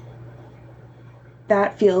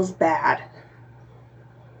 that feels bad.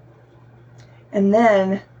 And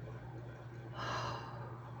then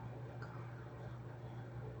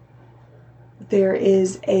there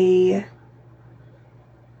is a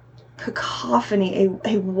cacophony,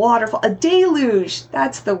 a waterfall, a deluge,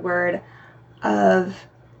 that's the word, of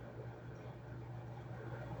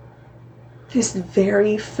this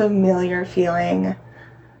very familiar feeling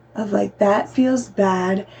of like, that feels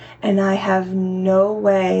bad, and I have no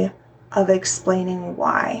way of explaining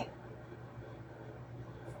why.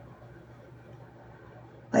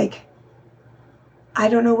 Like, I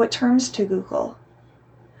don't know what terms to Google.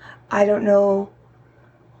 I don't know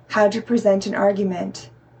how to present an argument.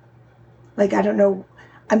 Like, I don't know.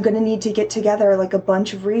 I'm going to need to get together like a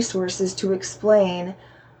bunch of resources to explain.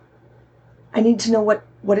 I need to know what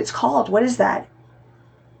it's called. What is that?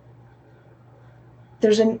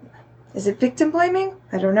 Is it victim blaming?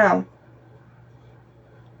 I don't know.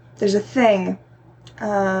 There's a thing.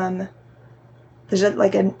 There's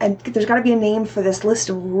there's got to be a name for this list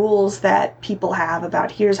of rules that people have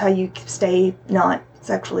about here's how you stay not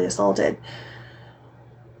sexually assaulted.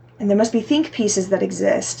 And there must be think pieces that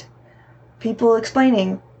exist. People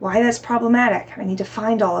explaining why that's problematic. I need to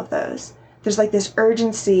find all of those. There's like this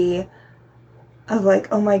urgency of like,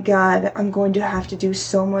 oh my God, I'm going to have to do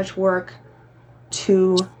so much work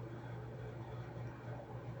to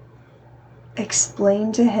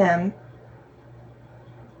explain to him,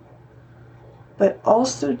 but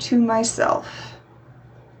also to myself.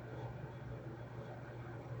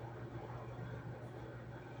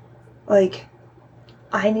 Like,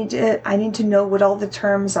 I need to know what all the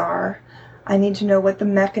terms are. I need to know what the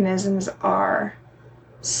mechanisms are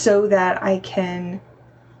so that I can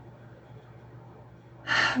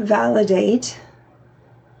validate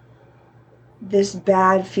this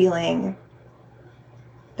bad feeling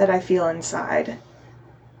that I feel inside.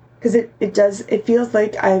 Because it feels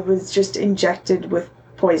like I was just injected with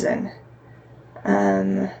poison.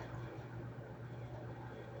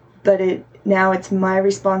 But now it's my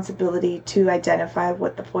responsibility to identify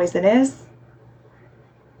what the poison is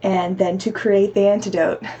and then to create the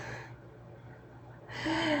antidote.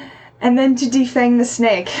 And then to defang the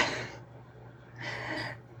snake.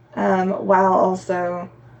 While also,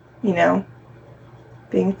 you know,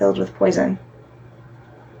 being filled with poison.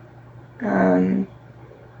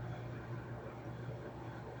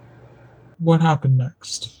 What happened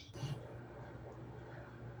next?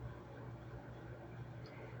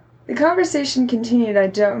 The conversation continued. I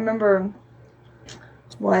don't remember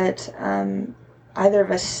what either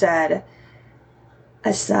of us said,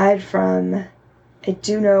 aside from, I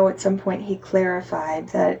do know at some point he clarified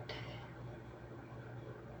that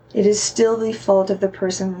it is still the fault of the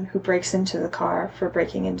person who breaks into the car for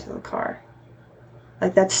breaking into the car.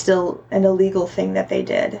 Like, that's still an illegal thing that they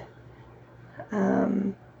did.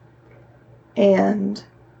 And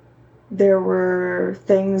there were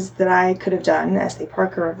things that I could have done as the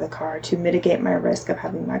parker of the car to mitigate my risk of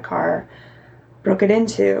having my car broken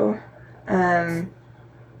into. I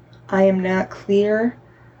am not clear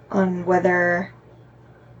on whether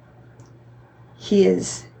he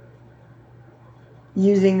is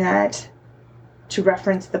using that to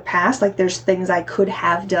reference the past, like there's things I could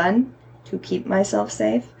have done to keep myself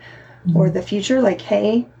safe, or the future, like,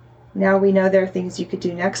 hey, now we know there are things you could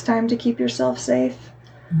do next time to keep yourself safe.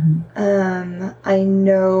 I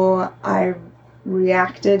know I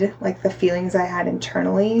reacted, like the feelings I had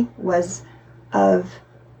internally was of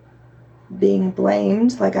being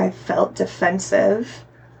blamed, like I felt defensive.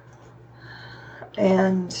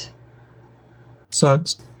 And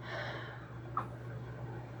Suds.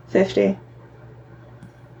 50.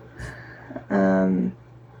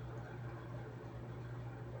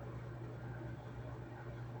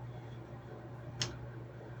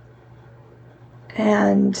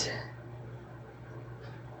 And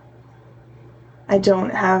I don't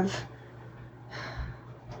have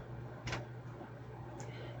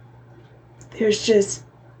there's just,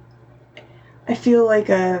 I feel like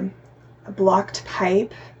a blocked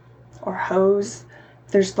pipe or hose.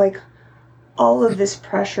 There's like all of this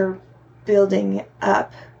pressure building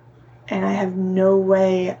up, and I have no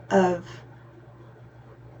way of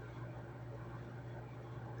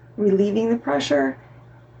relieving the pressure.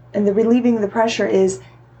 And the relieving the pressure is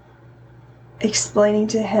explaining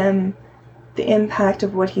to him the impact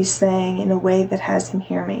of what he's saying in a way that has him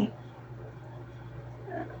hear me.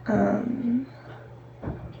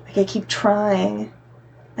 Like, I keep trying.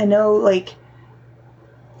 I know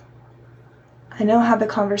how the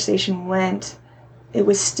conversation went. It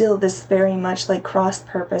was still this very much like cross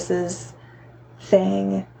purposes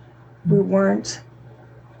thing. We weren't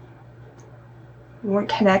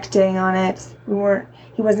connecting on it.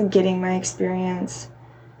 He wasn't getting my experience.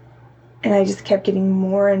 And I just kept getting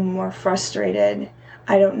more and more frustrated.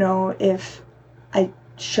 I don't know if I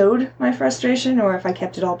showed my frustration or if I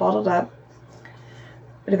kept it all bottled up.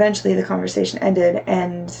 But eventually the conversation ended,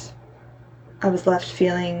 and I was left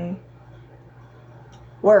feeling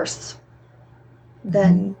worse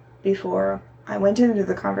than before I went into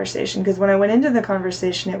the conversation. Because when I went into the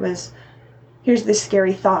conversation, it was, here's this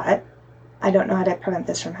scary thought. I don't know how to prevent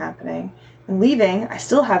this from happening. And leaving, I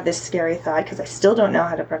still have this scary thought because I still don't know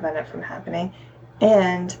how to prevent it from happening.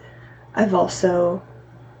 And I'm also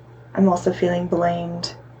feeling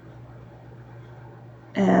blamed.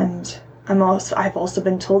 And I've also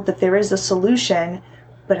been told that there is a solution,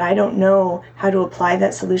 but I don't know how to apply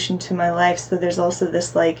that solution to my life. So there's also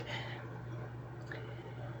this like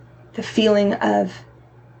the feeling of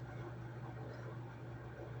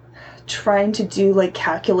trying to do like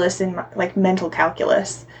calculus in like mental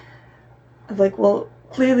calculus of like, well,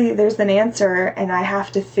 clearly there's an answer and I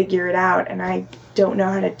have to figure it out, and I don't know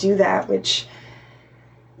how to do that, which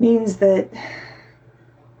means that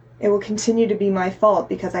it will continue to be my fault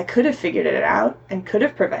because I could have figured it out and could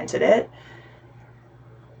have prevented it,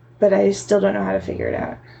 but I still don't know how to figure it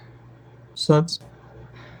out. So that's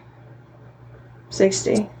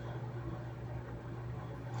 60.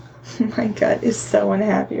 My gut is so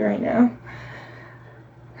unhappy right now.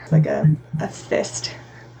 It's like a fist.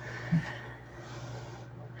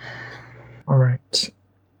 all right.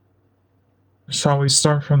 Shall we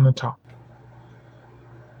start from the top?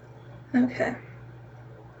 Okay.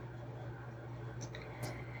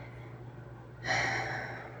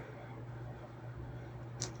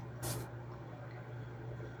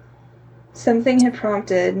 Something had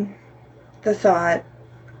prompted the thought,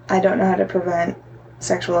 I don't know how to prevent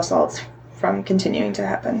sexual assaults from continuing to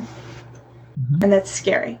happen. Mm-hmm. And that's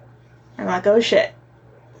scary. I'm like, oh shit,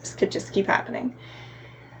 this could just keep happening.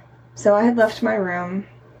 So I had left my room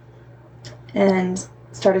and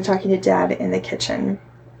started talking to Dad in the kitchen.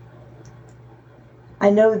 I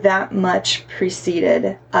know that much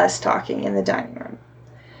preceded us talking in the dining room.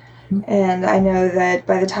 And I know that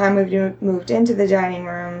by the time we moved into the dining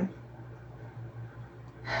room,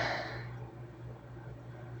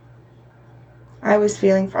 I was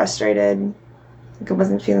feeling frustrated. Like, I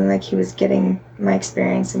wasn't feeling like he was getting my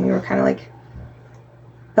experience, and we were kind of like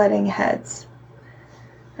butting heads.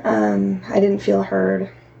 I didn't feel heard.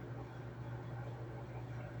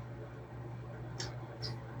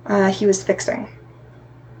 He was fixing.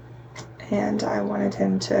 And I wanted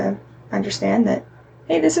him to understand that,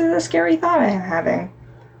 hey, this is a scary thought I am having.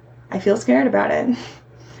 I feel scared about it.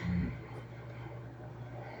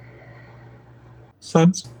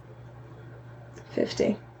 Suds?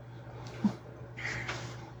 50.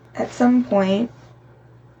 At some point,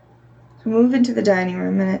 we move into the dining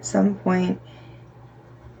room, and at some point,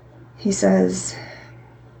 he says,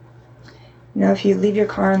 you know, if you leave your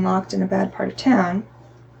car unlocked in a bad part of town,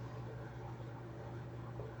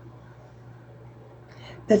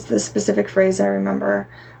 that's the specific phrase I remember.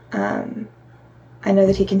 I know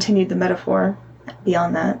that he continued the metaphor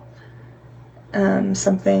beyond that.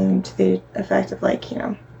 Something to the effect of like, you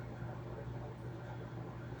know,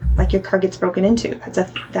 like your car gets broken into.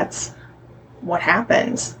 That's what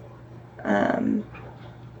happens.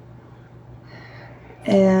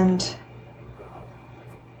 And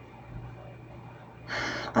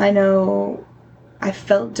I know I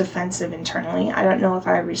felt defensive internally. I don't know if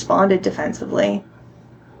I responded defensively.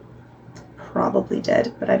 Probably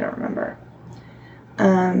did, but I don't remember.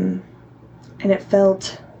 And it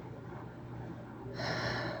felt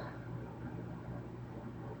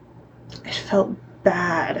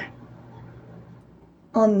bad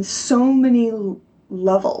on so many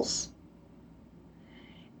levels.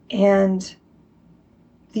 And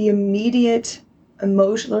the immediate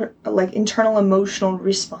emotional, like internal emotional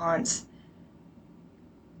response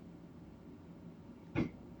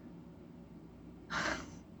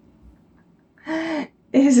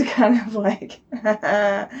is kind of like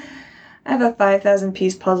I have a 5,000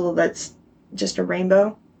 piece puzzle that's just a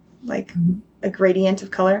rainbow, like a gradient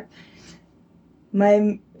of color.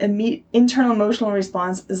 My internal emotional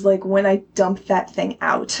response is like when I dump that thing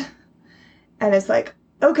out. And it's like,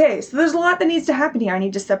 okay, so there's a lot that needs to happen here. I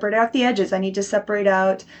need to separate out the edges. I need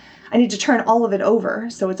to turn all of it over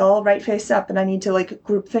so it's all right face up. And I need to like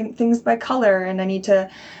group things by color. And I need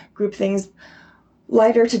to group things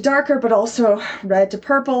lighter to darker, but also red to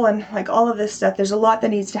purple and like all of this stuff. There's a lot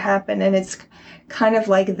that needs to happen. And it's kind of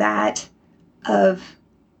like that of,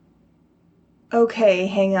 okay,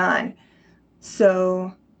 hang on.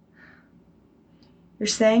 So you're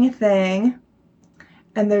saying a thing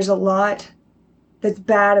and there's a lot that's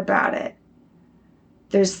bad about it.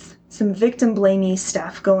 There's some victim blamey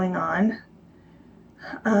stuff going on.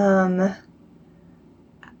 I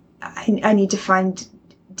need to find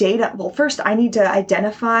data. Well, first I need to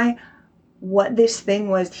identify what this thing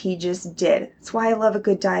was he just did. That's why I love a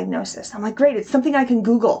good diagnosis. I'm like, great, it's something I can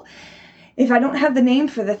Google. If I don't have the name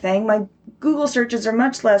for the thing, my Google searches are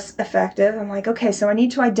much less effective. I'm like, okay, so I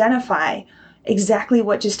need to identify exactly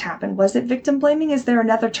what just happened. Was it victim blaming? Is there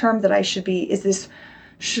another term that I should be,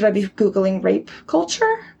 should I be Googling rape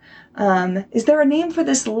culture? Is there a name for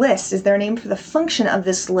this list? Is there a name for the function of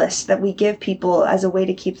this list that we give people as a way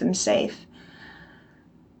to keep them safe?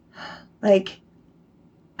 Like,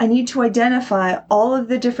 I need to identify all of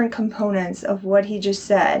the different components of what he just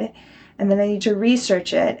said, and then I need to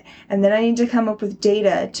research it, and then I need to come up with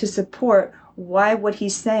data to support why what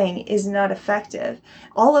he's saying is not effective.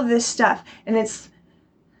 All of this stuff. And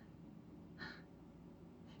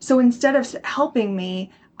so instead of helping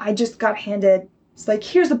me, I just got handed, it's like,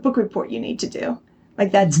 here's a book report you need to do.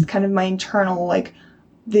 Like, that's kind of my internal, like,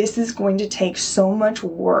 this is going to take so much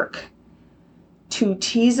work to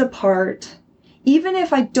tease apart. Even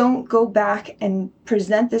if I don't go back and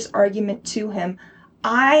present this argument to him,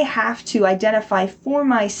 I have to identify for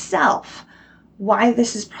myself why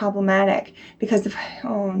this is problematic. Because if I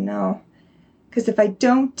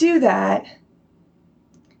don't do that,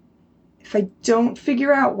 if I don't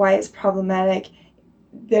figure out why it's problematic,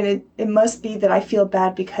 then it must be that I feel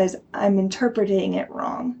bad because I'm interpreting it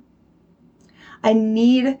wrong. I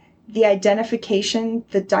need the identification,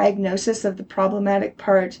 the diagnosis of the problematic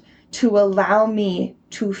part to allow me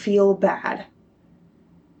to feel bad.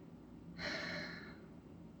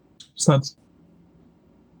 So that's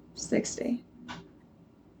 60.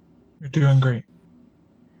 You're doing great.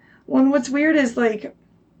 Well, and what's weird is like,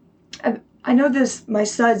 I know this, my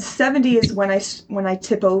SUDS 70 is when I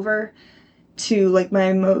tip over to like my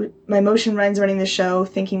emotion runs running the show,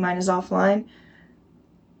 thinking mine is offline.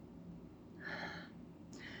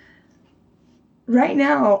 Right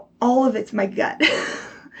now, all of it's my gut.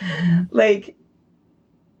 Like,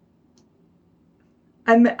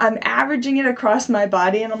 I'm averaging it across my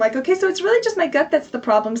body, and I'm like, okay, so it's really just my gut that's the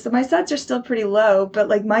problem. So my SUDS are still pretty low, but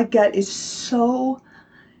like my gut is so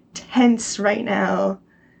tense right now.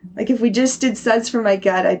 Like if we just did SUDS for my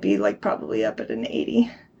gut, I'd be like probably up at an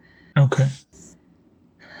 80. Okay.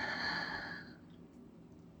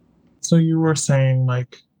 So you were saying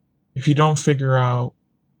like, if you don't figure out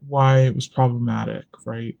why it was problematic,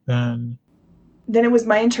 right, then it was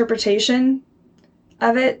my interpretation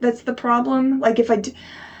of it that's the problem. Like if I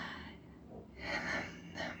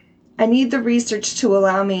need the research to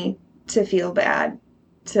allow me to feel bad.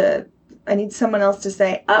 I need someone else to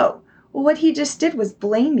say, oh, well, what he just did was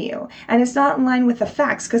blame you. And it's not in line with the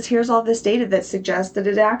facts, because here's all this data that suggests that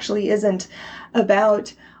it actually isn't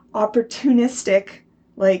about opportunistic,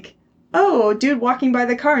 like, oh, dude walking by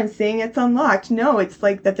the car and seeing it's unlocked. No, it's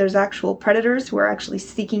like that there's actual predators who are actually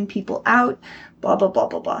seeking people out, blah, blah, blah,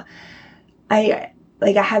 blah, blah. I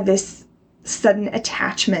had this sudden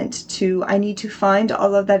attachment to, I need to find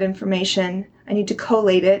all of that information. I need to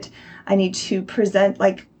collate it. I need to present,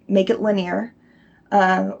 like, make it linear,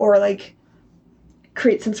 or like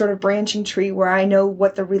create some sort of branching tree where I know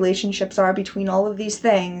what the relationships are between all of these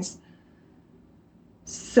things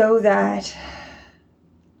so that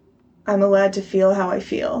I'm allowed to feel how I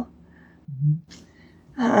feel.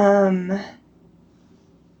 So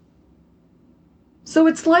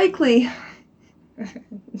it's likely,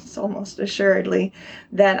 it's almost assuredly,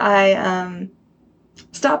 that I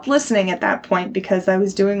stopped listening at that point because I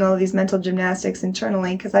was doing all these mental gymnastics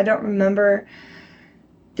internally, because I don't remember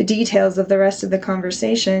the details of the rest of the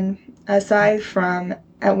conversation, aside from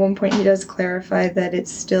at one point he does clarify that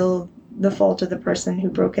it's still the fault of the person who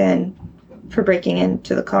broke in for breaking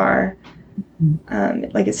into the car.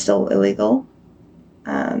 Like it's still illegal.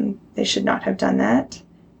 They should not have done that.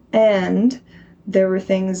 And there were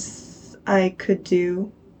things I could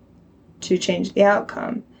do to change the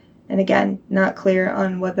outcome. And again, not clear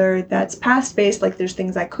on whether that's past-based, like there's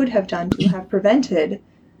things I could have done to have prevented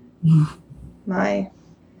my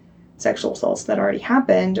sexual assaults that already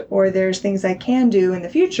happened, or there's things I can do in the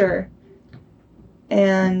future.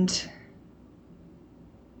 And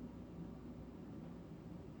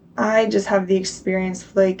I just have the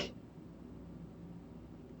experience, like,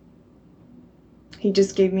 he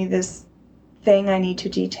just gave me this thing I need to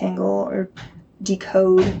detangle or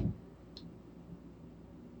decode.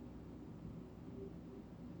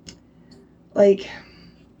 Like,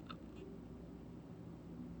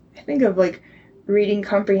 I think of, like, reading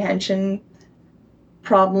comprehension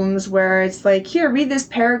problems where it's like, here, read this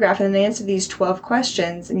paragraph and then answer these 12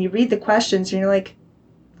 questions. And you read the questions and you're like,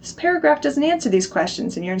 this paragraph doesn't answer these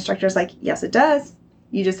questions. And your instructor's like, yes, it does.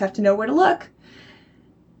 You just have to know where to look.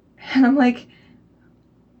 And I'm like,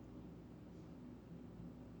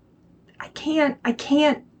 I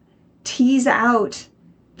can't tease out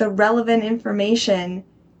the relevant information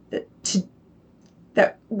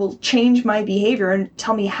that will change my behavior and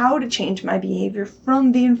tell me how to change my behavior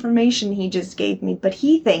from the information he just gave me. But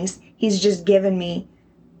he thinks he's just given me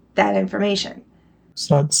that information.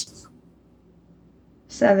 So that's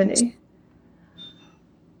 70.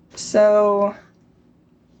 So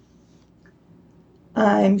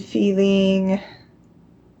I'm feeling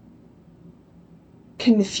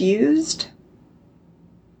confused,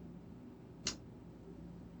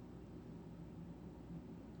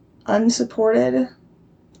 unsupported,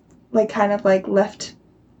 like kind of like left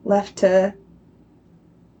to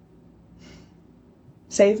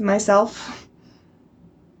save myself,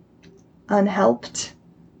 unhelped,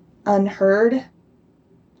 unheard,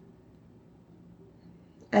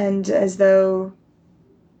 and as though,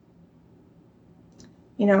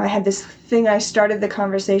 you know, I had this thing I started the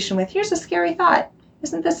conversation with, here's a scary thought.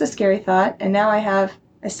 Isn't this a scary thought? And now I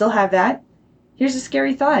still have that. Here's a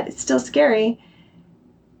scary thought. It's still scary.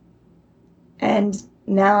 And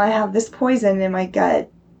now I have this poison in my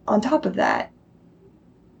gut on top of that.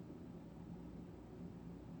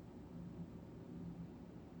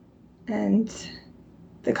 And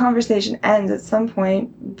the conversation ends at some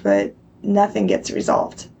point, but nothing gets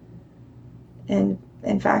resolved. And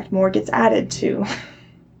in fact, more gets added to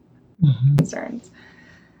concerns.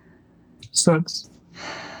 So it's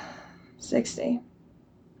 60.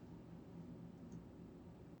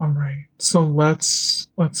 all right. So let's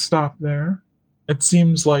stop there. It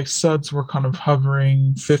seems like SUDs were kind of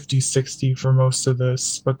hovering 50, 60 for most of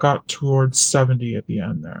this, but got towards 70 at the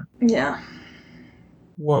end there. Yeah.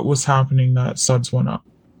 What was happening that SUDs went up?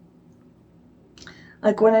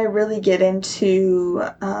 Like when I really get into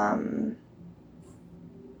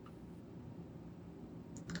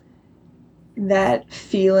that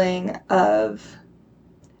feeling of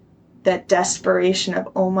that desperation of,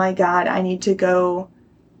 oh my God, I need to go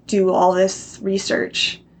do all this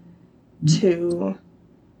research to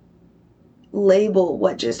label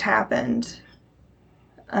what just happened.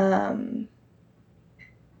 Like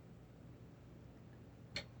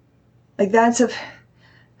that's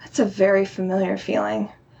a very familiar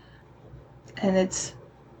feeling. And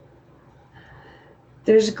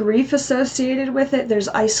there's grief associated with it. There's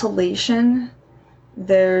isolation.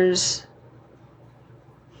 There's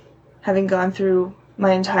having gone through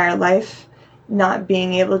my entire life, not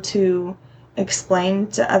being able to explain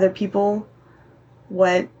to other people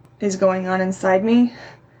what is going on inside me.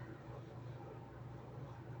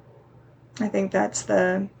 I think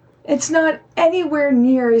it's not anywhere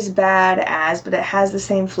near as bad as, but it has the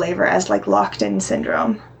same flavor as like locked-in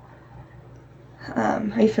syndrome. Are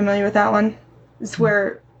you familiar with that one? It's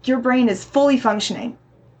where your brain is fully functioning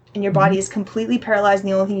and your body is completely paralyzed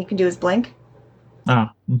and the only thing you can do is blink.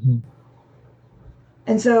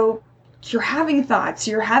 And so you're having thoughts,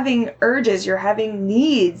 you're having urges, you're having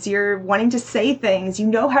needs, you're wanting to say things, you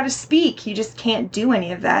know how to speak, you just can't do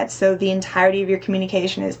any of that. So the entirety of your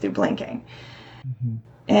communication is through blinking.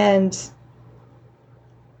 And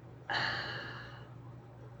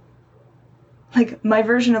like my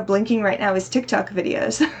version of blinking right now is TikTok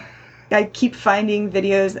videos. I keep finding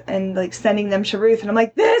videos and like sending them to Ruth and I'm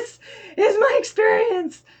like, this is my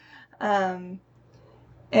experience.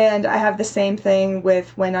 And I have the same thing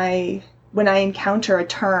with when I encounter a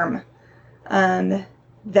term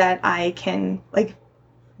that I can, like,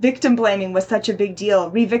 victim blaming was such a big deal.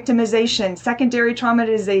 Re-victimization, secondary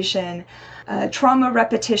traumatization, trauma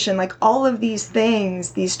repetition, like all of these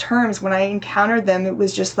things, these terms, when I encountered them, it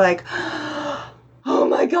was just like, oh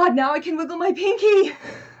my God, now I can wiggle my pinky.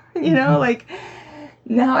 You know, like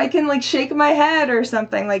now I can like shake my head or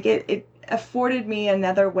something. Like it afforded me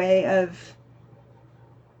another way of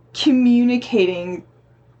communicating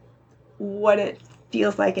what it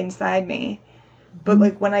feels like inside me. But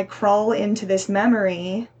like when I crawl into this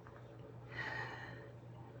memory,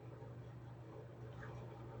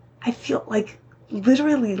 I feel like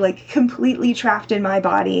literally like completely trapped in my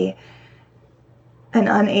body and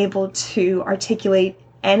unable to articulate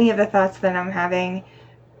any of the thoughts that I'm having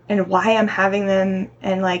and why I'm having them,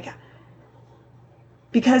 and like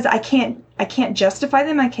because I can't justify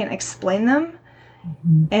them, I can't explain them.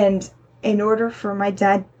 And in order for my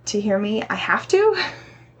dad to hear me, I have to.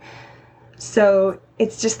 So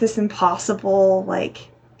it's just this impossible, like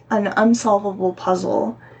an unsolvable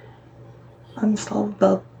puzzle.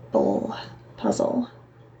 Unsolvable puzzle.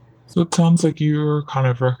 So it sounds like you're kind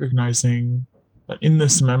of recognizing that in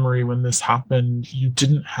this memory, when this happened, you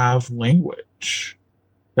didn't have language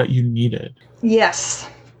that you needed. Yes.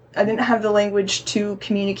 I didn't have the language to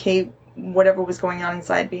communicate whatever was going on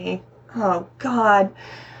inside me. Oh, God.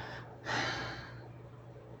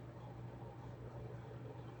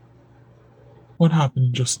 What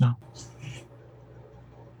happened just now?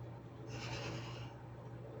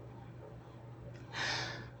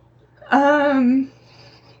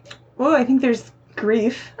 Well, I think there's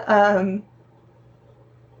grief.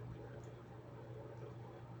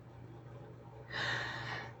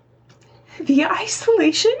 The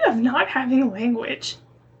isolation of not having language.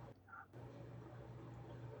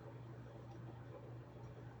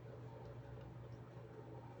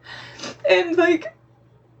 And, like,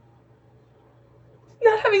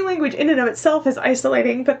 not having language in and of itself is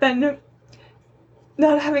isolating, but then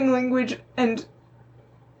not having language and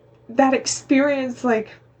that experience, like,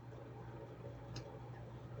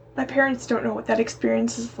 my parents don't know what that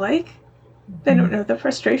experience is like. They don't know the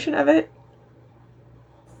frustration of it.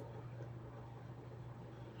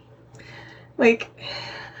 Like,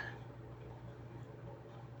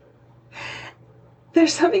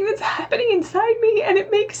 there's something that's happening inside me and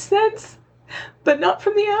it makes sense, but not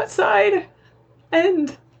from the outside.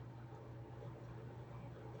 And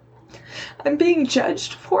I'm being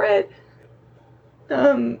judged for it.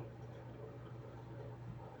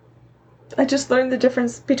 I just learned the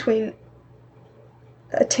difference between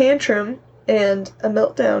a tantrum and a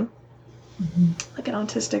meltdown, like an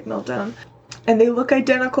autistic meltdown. And they look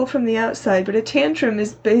identical from the outside, but a tantrum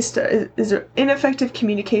is ineffective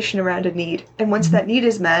communication around a need. And once that need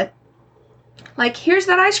is met, like, here's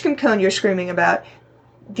that ice cream cone you're screaming about,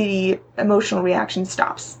 the emotional reaction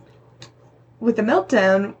stops. With a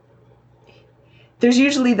meltdown, there's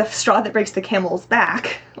usually the straw that breaks the camel's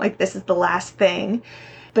back, like this is the last thing.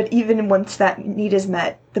 But even once that need is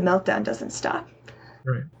met, the meltdown doesn't stop.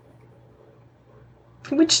 Right.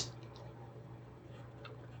 Which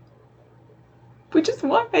is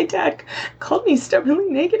why my dad called me stubbornly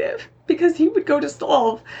negative, because he would go to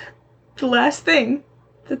solve the last thing,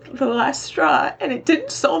 the last straw, and it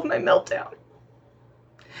didn't solve my meltdown.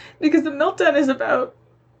 Because the meltdown is about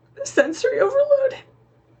sensory overload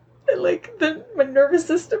and like my nervous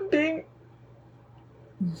system being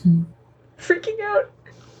freaking out.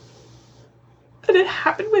 And it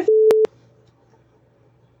happened with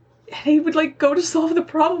and he would like go to solve the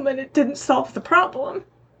problem and it didn't solve the problem.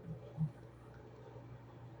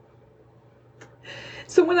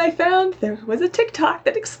 So when I found there was a TikTok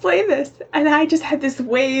that explained this, and I just had this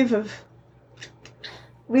wave of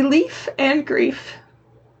relief and grief.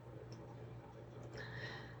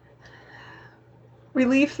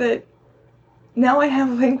 Relief that now I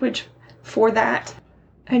have language for that,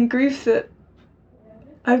 and grief that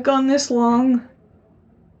I've gone this long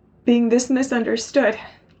being this misunderstood.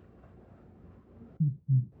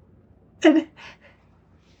 And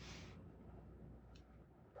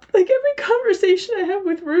like every conversation I have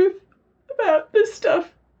with Ruth about this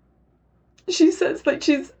stuff, she says like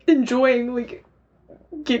she's enjoying like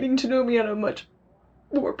getting to know me on a much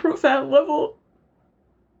more profound level.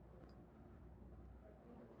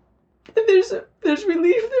 And there's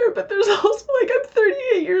relief there, but there's also like I'm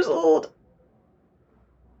 38 years old.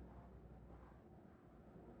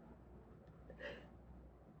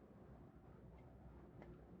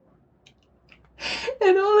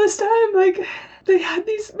 And all this time, like,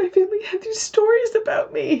 my family had these stories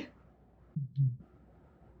about me.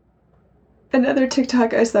 Another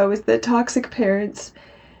TikTok I saw was that toxic parents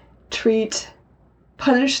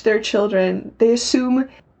punish their children. They assume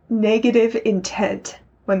negative intent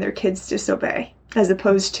when their kids disobey, as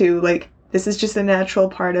opposed to, like, this is just a natural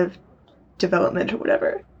part of development or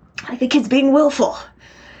whatever. Like the kid's being willful.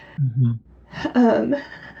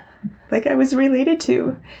 Like I was related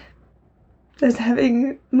to as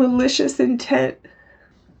having malicious intent,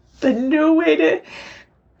 but no way to,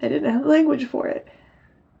 I didn't have language for it.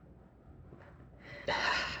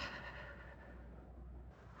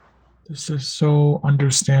 This is so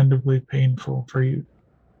understandably painful for you.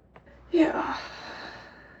 Yeah.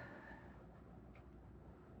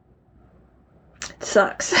 It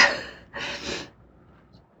sucks.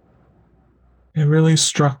 It really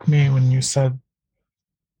struck me when you said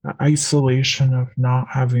the isolation of not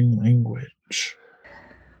having language.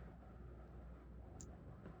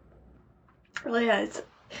 Well, yeah, it's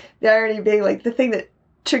the irony being like the thing that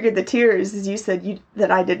triggered the tears is you said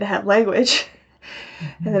that I didn't have language,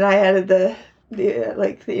 and then I added the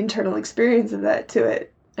internal experience of that to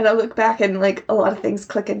it. And I look back and like a lot of things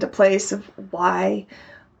click into place of why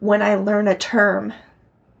when I learn a term,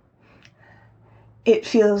 it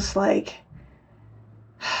feels like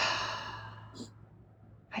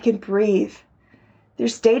I can breathe.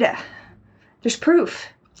 There's data. There's proof.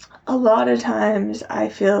 A lot of times I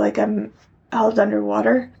feel like I'm held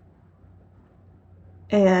underwater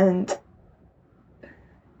and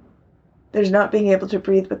there's not being able to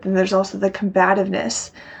breathe, but then there's also the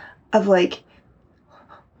combativeness of like,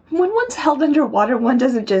 when one's held underwater, one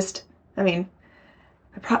doesn't just, I mean,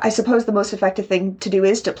 I suppose the most effective thing to do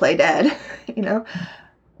is to play dead, you know?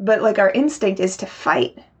 But like our instinct is to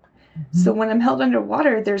fight. So when I'm held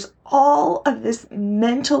underwater, there's all of this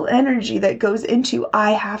mental energy that goes into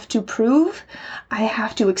I have to prove, I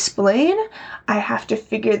have to explain, I have to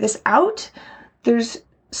figure this out. There's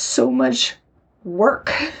so much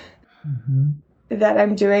work that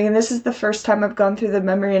I'm doing. And this is the first time I've gone through the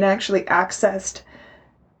memory and actually accessed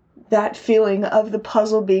that feeling of the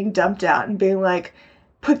puzzle being dumped out and being like,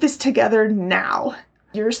 put this together now.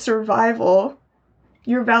 Your survival,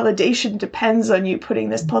 your validation depends on you putting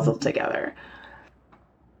this puzzle together.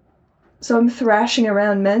 So I'm thrashing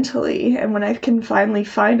around mentally, and when I can finally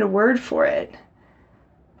find a word for it,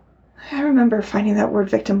 I remember finding that word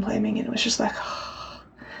victim blaming, and it was just like, oh.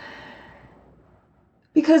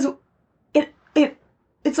 Because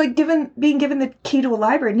it's like being given the key to a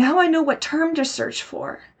library. Now I know what term to search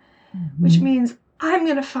for, which means I'm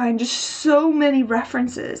going to find just so many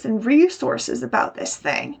references and resources about this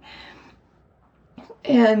thing.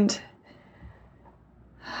 And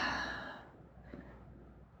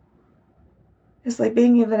it's like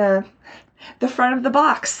being given the front of the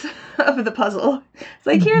box of the puzzle. It's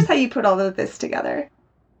like, here's how you put all of this together.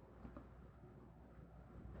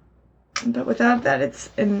 But without that,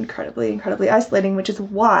 it's incredibly, incredibly isolating, which is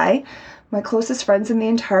why my closest friends in the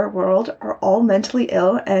entire world are all mentally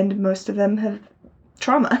ill, and most of them have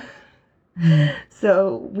trauma.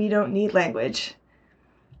 So we don't need language.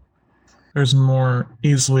 There's more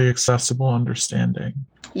easily accessible understanding.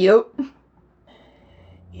 Yep.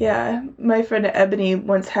 Yeah, my friend Ebony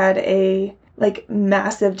once had a like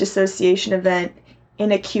massive dissociation event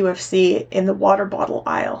in a QFC in the water bottle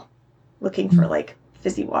aisle, looking for like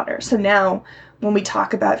fizzy water. So now when we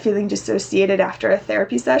talk about feeling dissociated after a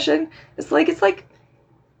therapy session, it's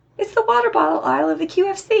the water bottle aisle of the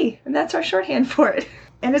QFC, and that's our shorthand for it.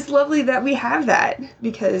 And it's lovely that we have that,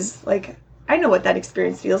 because like I know what that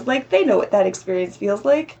experience feels like, they know what that experience feels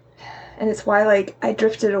like. And it's why like I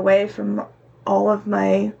drifted away from all of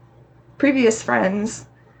my previous friends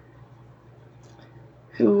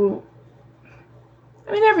who,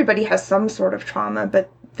 I mean, everybody has some sort of trauma, but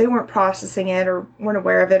they weren't processing it or weren't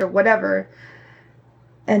aware of it or whatever.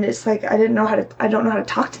 And it's like I don't know how to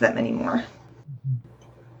talk to them anymore.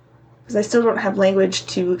 Because I still don't have language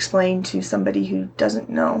to explain to somebody who doesn't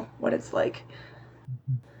know what it's like.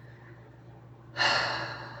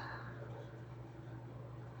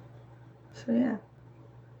 So yeah.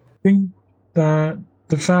 I think that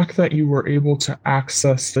the fact that you were able to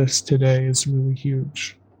access this today is really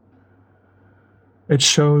huge. It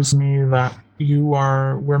shows me that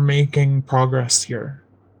we're making progress here,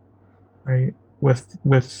 right?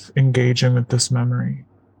 With engaging with this memory.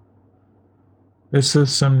 This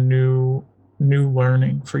is some new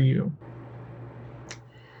learning for you.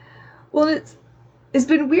 Well, it's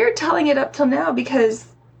been weird telling it up till now, because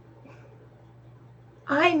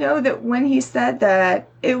I know that when he said that,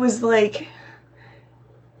 it was like,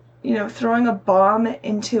 you know, throwing a bomb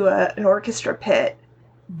into an orchestra pit.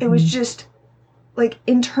 It was just like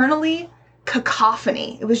internally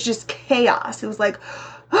cacophony. It was just chaos. It was like,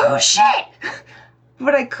 oh shit!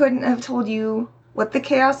 But I couldn't have told you what the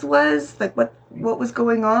chaos was, like what was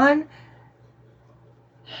going on.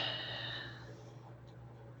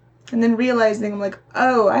 And then realizing, I'm like,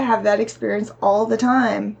 oh, I have that experience all the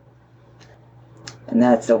time. And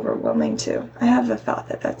that's overwhelming too. I have the thought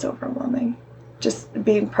that that's overwhelming. Just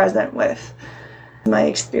being present with my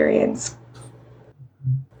experience.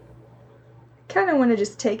 Kind of want to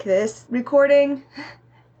just take this recording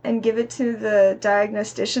and give it to the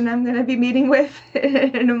diagnostician I'm going to be meeting with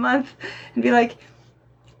in a month and be like,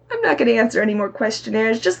 I'm not going to answer any more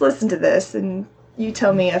questionnaires. Just listen to this and you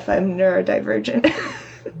tell me if I'm neurodivergent.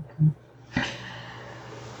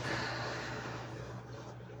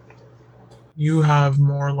 You have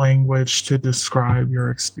more language to describe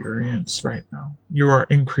your experience right now. You are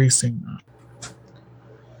increasing that.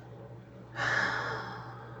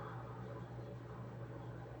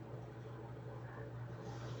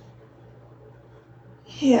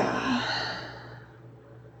 Yeah.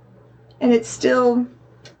 And it's still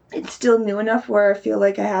new enough where I feel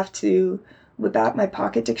like I have to whip out my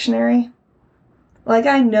pocket dictionary. Like,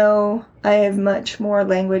 I know I have much more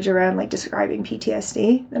language around like describing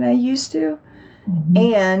PTSD than I used to. Mm-hmm.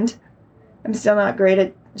 And I'm still not great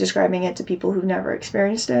at describing it to people who've never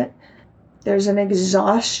experienced it. There's an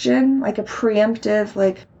exhaustion, like a preemptive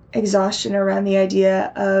like exhaustion around the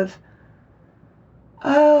idea of,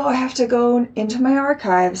 oh, I have to go into my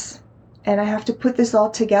archives and I have to put this all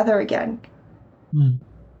together again. Mm.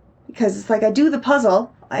 Because it's like I do the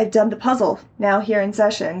puzzle, I've done the puzzle now here in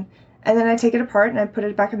session, and then I take it apart and I put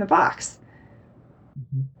it back in the box.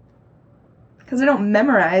 Because I don't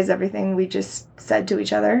memorize everything we just said to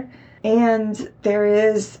each other. And there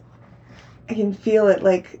is, I can feel it,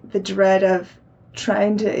 like the dread of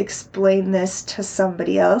trying to explain this to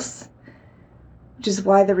somebody else, which is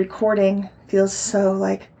why the recording feels so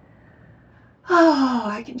like, oh,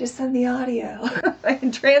 I can just send the audio. I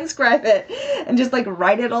can transcribe it and just like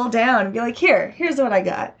write it all down and be like, here's what I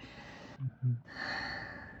got.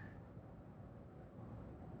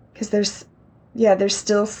 Because there's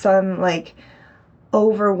still some like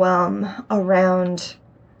overwhelm around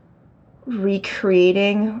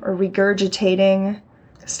recreating or regurgitating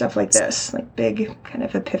stuff like this, like big kind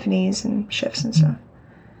of epiphanies and shifts and stuff.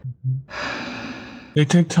 They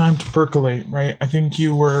take time to percolate, right? I think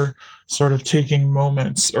you were sort of taking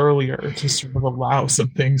moments earlier to sort of allow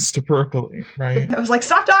some things to percolate, right? I was like,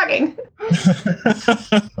 stop talking.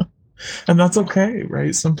 And that's okay,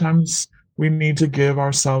 right? Sometimes we need to give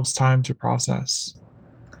ourselves time to process.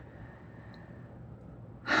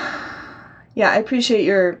 Yeah, I appreciate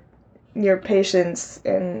your patience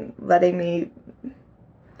in letting me.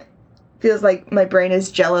 Feels like my brain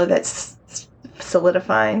is jello that's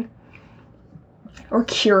solidifying or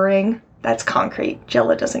curing. That's concrete.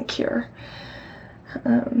 Jello doesn't cure.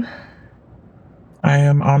 I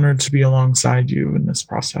am honored to be alongside you in this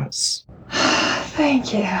process.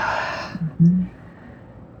 Thank you. Mm-hmm.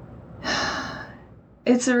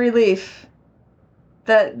 It's a relief.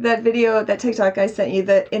 That video, that TikTok I sent you,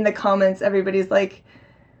 that in the comments everybody's like,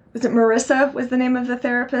 was it Marissa was the name of the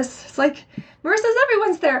therapist? It's like, Marissa's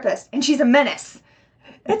everyone's therapist and she's a menace.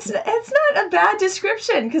 It's not a bad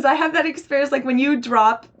description, because I have that experience, like when you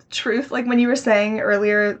drop truth, like when you were saying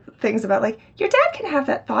earlier things about like your dad can have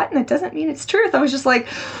that thought and that doesn't mean it's truth. I was just like,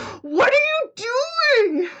 what are you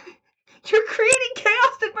doing? You're creating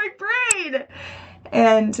chaos in my brain.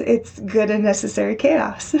 And it's good and necessary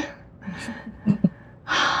chaos.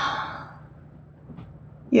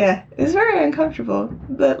 Yeah, it's very uncomfortable,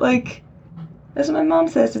 but like, as my mom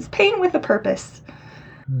says, it's pain with a purpose.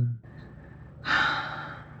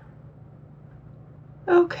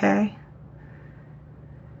 Okay.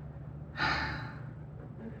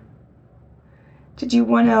 Did you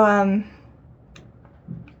want to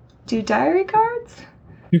do diary cards?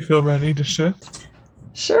 You feel ready to shift?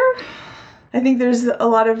 Sure. I think there's a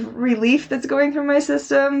lot of relief that's going through my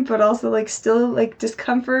system, but also like still like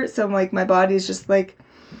discomfort. So I'm like, my body's just like,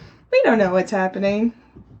 we don't know what's happening.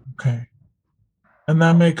 Okay. And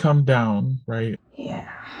that may come down, right? Yeah.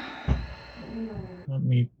 Let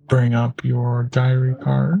me bring up your diary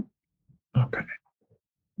card. Okay.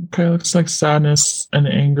 Okay, looks like sadness and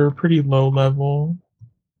anger, pretty low level.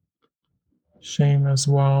 Shame as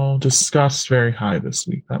well. Disgust very high this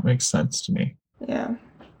week. That makes sense to me. Yeah.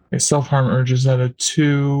 Okay, self-harm urges at a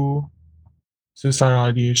 2. Suicidal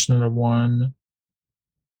ideation at a 1.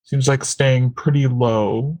 Seems like staying pretty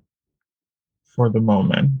low for the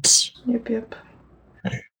moment. Yep.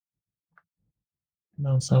 Okay.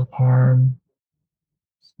 No self-harm.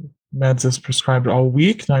 Meds is prescribed all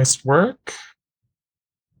week. Nice work.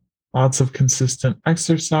 Lots of consistent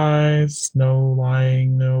exercise. No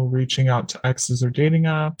lying. No reaching out to exes or dating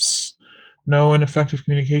apps. No ineffective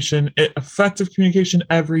communication. Effective communication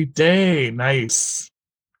every day. Nice.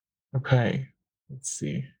 Okay. Let's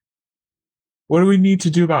see. What do we need to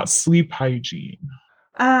do about sleep hygiene?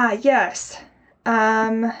 Yes.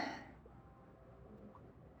 Yeah,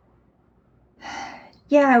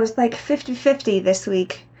 I was like 50-50 this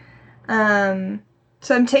week.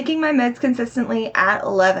 So I'm taking my meds consistently at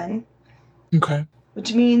 11. Okay.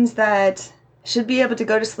 Which means that I should be able to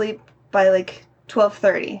go to sleep by like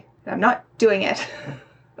 12:30. I'm not doing it.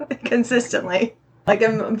 consistently. Like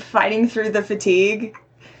I'm fighting through the fatigue.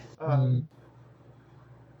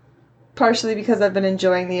 Partially because I've been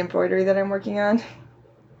enjoying the embroidery that I'm working on.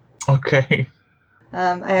 Okay.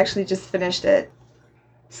 I actually just finished it.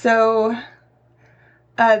 So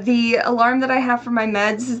the alarm that I have for my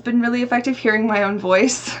meds has been really effective, hearing my own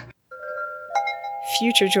voice.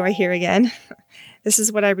 Future Joy here again. This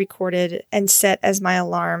is what I recorded and set as my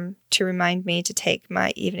alarm to remind me to take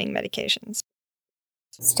my evening medications.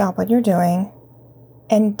 Stop what you're doing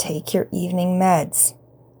and take your evening meds.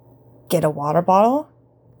 Get a water bottle,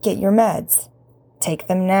 get your meds. Take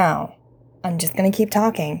them now. I'm just going to keep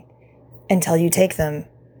talking until you take them.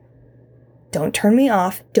 Don't turn me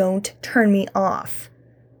off. Don't turn me off.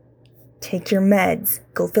 Take your meds.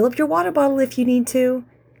 Go fill up your water bottle if you need to.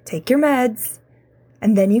 Take your meds.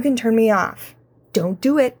 And then you can turn me off. Don't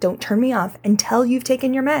do it. Don't turn me off until you've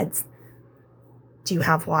taken your meds. Do you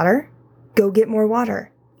have water? Go get more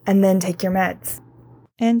water. And then take your meds.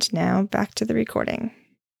 And now back to the recording.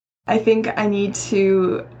 I think I need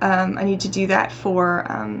to do that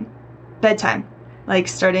for bedtime, like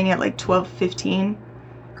starting at like 12:15.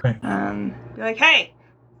 Okay. Be like, hey,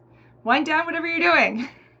 wind down whatever you're doing.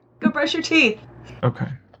 Go brush your teeth. Okay.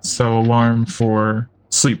 So alarm for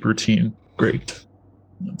sleep routine. Great.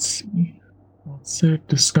 Let's see. Sick,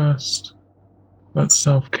 disgust. That's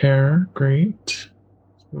self-care. Great.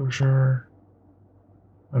 Exposure.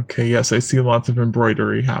 Okay, yes, I see lots of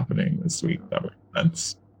embroidery happening this week. That makes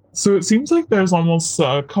sense. So it seems like there's almost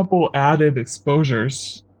a couple added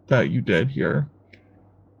exposures that you did here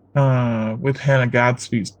with Hannah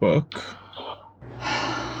Gadsby's book.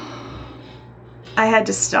 I had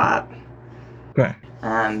to stop. Okay.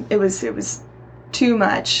 It was too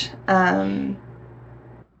much.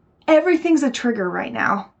 Everything's a trigger right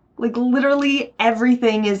now. Like literally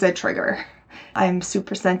everything is a trigger. I'm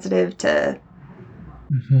super sensitive to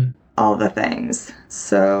all the things.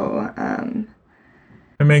 So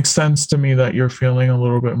it makes sense to me that you're feeling a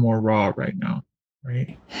little bit more raw right now,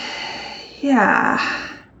 right? Yeah.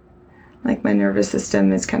 Like my nervous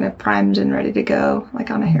system is kind of primed and ready to go,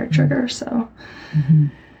 like on a hair trigger. So.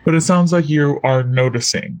 But it sounds like you are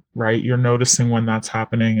noticing, right? You're noticing when that's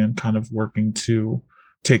happening and kind of working to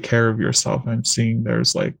take care of yourself. I'm seeing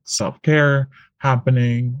there's like self-care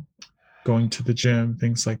happening, going to the gym,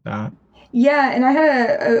 things like that. Yeah, and I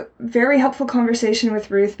had a very helpful conversation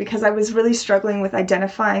with Ruth because I was really struggling with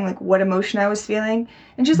identifying like what emotion I was feeling.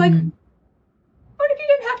 And she's like, what if you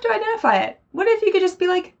didn't have to identify it? What if you could just be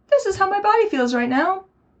like, this is how my body feels right now?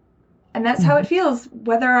 And that's how it feels,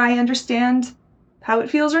 whether I understand how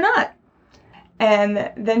it feels or not.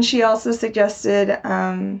 And then she also suggested,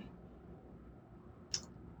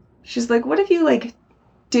 she's like, what if you like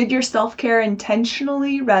did your self-care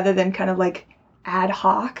intentionally rather than kind of like ad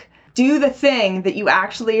hoc? Do the thing that you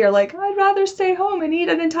actually are like, I'd rather stay home and eat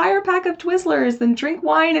an entire pack of Twizzlers than drink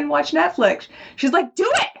wine and watch Netflix. She's like, do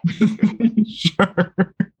it! Sure.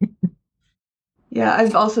 Yeah,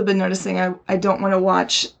 I've also been noticing I don't want to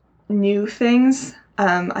watch new things.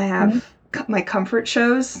 I have my comfort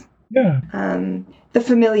shows. Yeah. The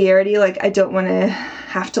familiarity, like I don't want to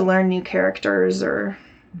have to learn new characters or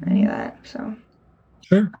any of that. So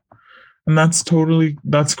Sure. And that's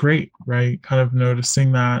great, right? Kind of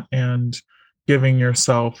noticing that and giving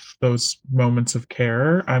yourself those moments of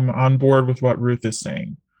care. I'm on board with what Ruth is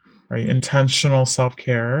saying, right? Intentional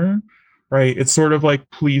self-care, right? It's sort of like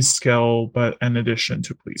please skill, but in addition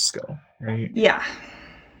to please skill, right? yeah.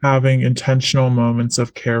 Having intentional moments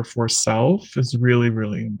of care for self is really,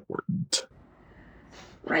 really important.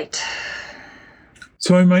 Right.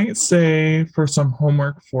 So I might say for some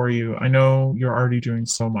homework for you, I know you're already doing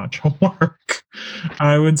so much homework.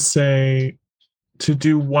 I would say to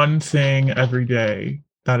do one thing every day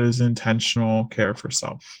that is intentional care for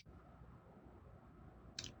self.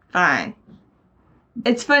 Fine.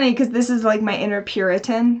 It's funny because this is like my inner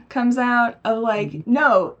Puritan comes out of like,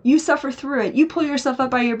 no, you suffer through it. You pull yourself up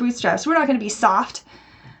by your bootstraps. We're not going to be soft.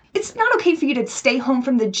 It's not okay for you to stay home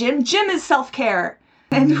from the gym. Gym is self-care.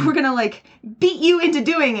 And we're going to like beat you into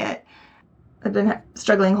doing it. I've been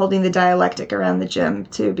struggling holding the dialectic around the gym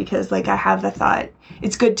too because like I have the thought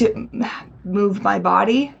it's good to move my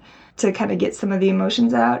body to kind of get some of the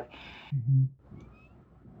emotions out.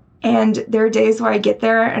 And there are days where I get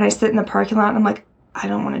there and I sit in the parking lot and I'm like, I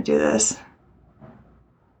don't want to do this.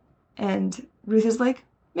 And Ruth is like,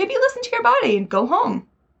 maybe listen to your body and go home.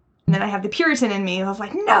 And then I have the Puritan in me. I was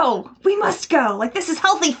like, no, we must go. Like, this is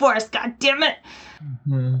healthy for us, God damn it.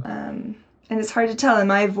 And it's hard to tell.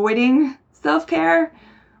 Am I avoiding self-care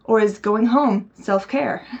or is going home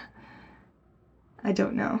self-care? I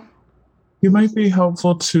don't know. it might be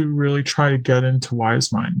helpful to really try to get into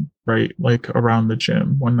wise mind, right? Like around the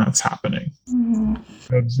gym when that's happening.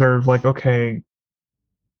 Observe, like, okay,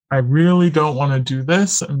 I really don't want to do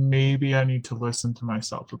this. Maybe I need to listen to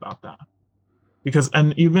myself about that. Because,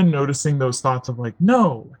 and even noticing those thoughts of like,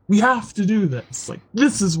 no, we have to do this. Like,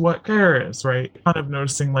 this is what care is, right? Kind of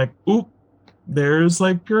noticing, like, oop, there's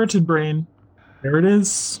like Puritan brain. There it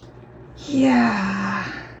is.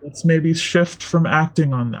 Yeah. Let's maybe shift from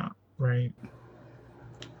acting on that, right?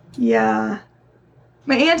 Yeah.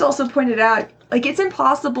 My aunt also pointed out, like, it's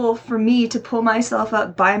impossible for me to pull myself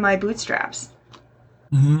up by my bootstraps.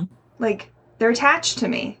 Mm-hmm. Like, they're attached to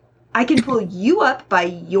me. I can pull you up by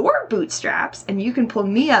your bootstraps, and you can pull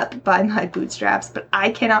me up by my bootstraps, but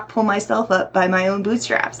I cannot pull myself up by my own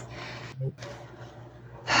bootstraps. Nope.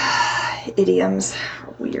 Idioms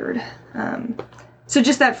are weird. So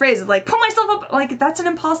just that phrase of like, pull myself up, like, that's an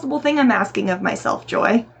impossible thing I'm asking of myself,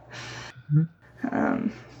 Joy. Mm-hmm.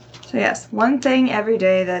 So yes, one thing every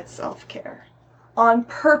day that's self-care. On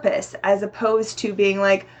purpose, as opposed to being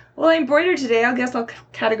like, well, I embroidered today, I guess I'll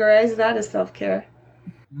categorize that as self-care.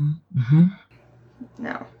 Mm-hmm.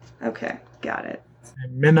 No. Okay, got it.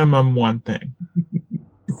 Minimum one thing.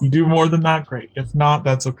 If you do more than that, great. If not,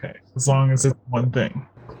 that's okay. As long as it's one thing.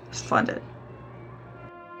 Just fund it.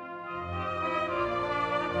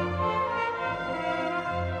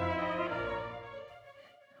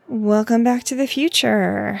 Welcome back to the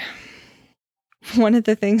future. One of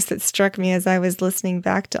the things that struck me as I was listening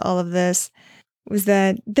back to all of this was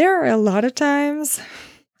that there are a lot of times,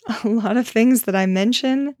 a lot of things that I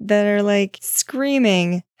mention that are like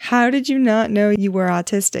screaming, how did you not know you were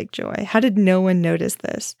autistic, Joy? How did no one notice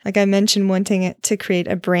this? Like I mentioned wanting to create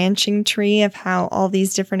a branching tree of how all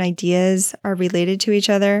these different ideas are related to each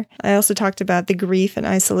other. I also talked about the grief and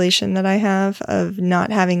isolation that I have of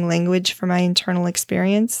not having language for my internal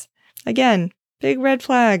experience. Again, big red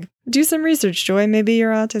flag. Do some research, Joy. Maybe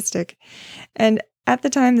you're autistic. And at the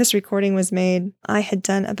time this recording was made, I had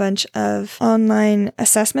done a bunch of online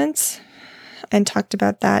assessments and talked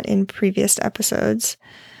about that in previous episodes,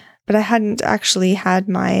 but I hadn't actually had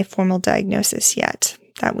my formal diagnosis yet.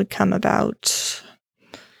 That would come about,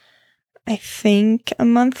 I think, a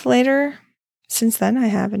month later. Since then, I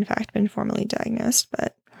have, in fact, been formally diagnosed,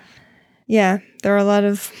 but yeah, there are a lot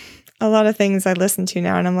of things I listen to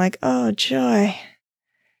now, and I'm like, oh, Joy,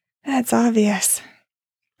 that's obvious.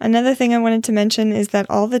 Another thing I wanted to mention is that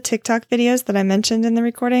all the TikTok videos that I mentioned in the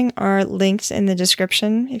recording are linked in the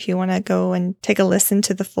description if you want to go and take a listen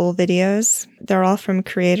to the full videos. They're all from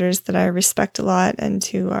creators that I respect a lot and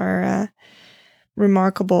who are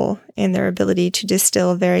remarkable in their ability to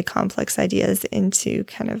distill very complex ideas into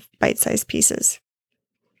kind of bite-sized pieces.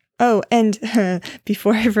 Oh, and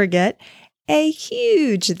before I forget, a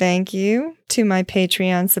huge thank you to my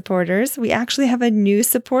Patreon supporters. We actually have a new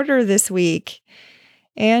supporter this week.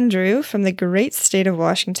 Andrew from the great state of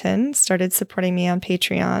Washington started supporting me on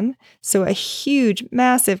Patreon. So a huge,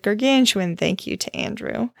 massive, gargantuan thank you to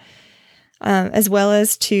Andrew. As well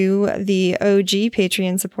as to the OG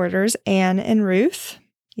Patreon supporters, Anne and Ruth.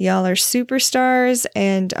 Y'all are superstars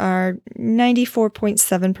and are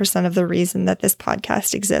 94.7% of the reason that this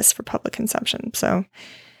podcast exists for public consumption. So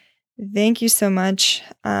thank you so much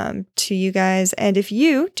to you guys. And if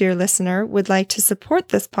you, dear listener, would like to support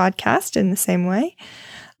this podcast in the same way,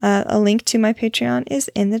 a link to my Patreon is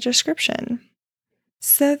in the description.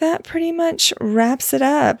 So that pretty much wraps it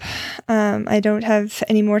up. I don't have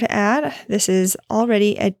any more to add. This is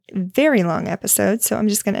already a very long episode, so I'm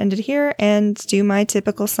just going to end it here and do my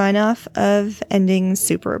typical sign-off of ending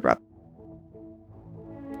super abrupt.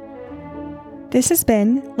 This has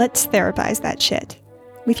been Let's Therapize That Shit,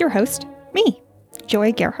 with your host, me,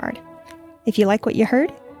 Joy Gerhard. If you like what you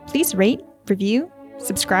heard, please rate, review,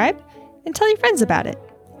 subscribe, and tell your friends about it.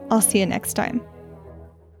 I'll see you next time.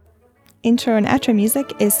 Intro and outro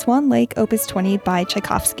music is Swan Lake Opus 20 by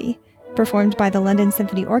Tchaikovsky, performed by the London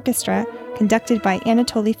Symphony Orchestra, conducted by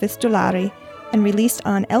Anatoly Fistulari, and released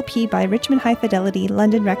on LP by Richmond High Fidelity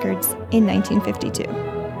London Records in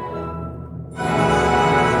 1952.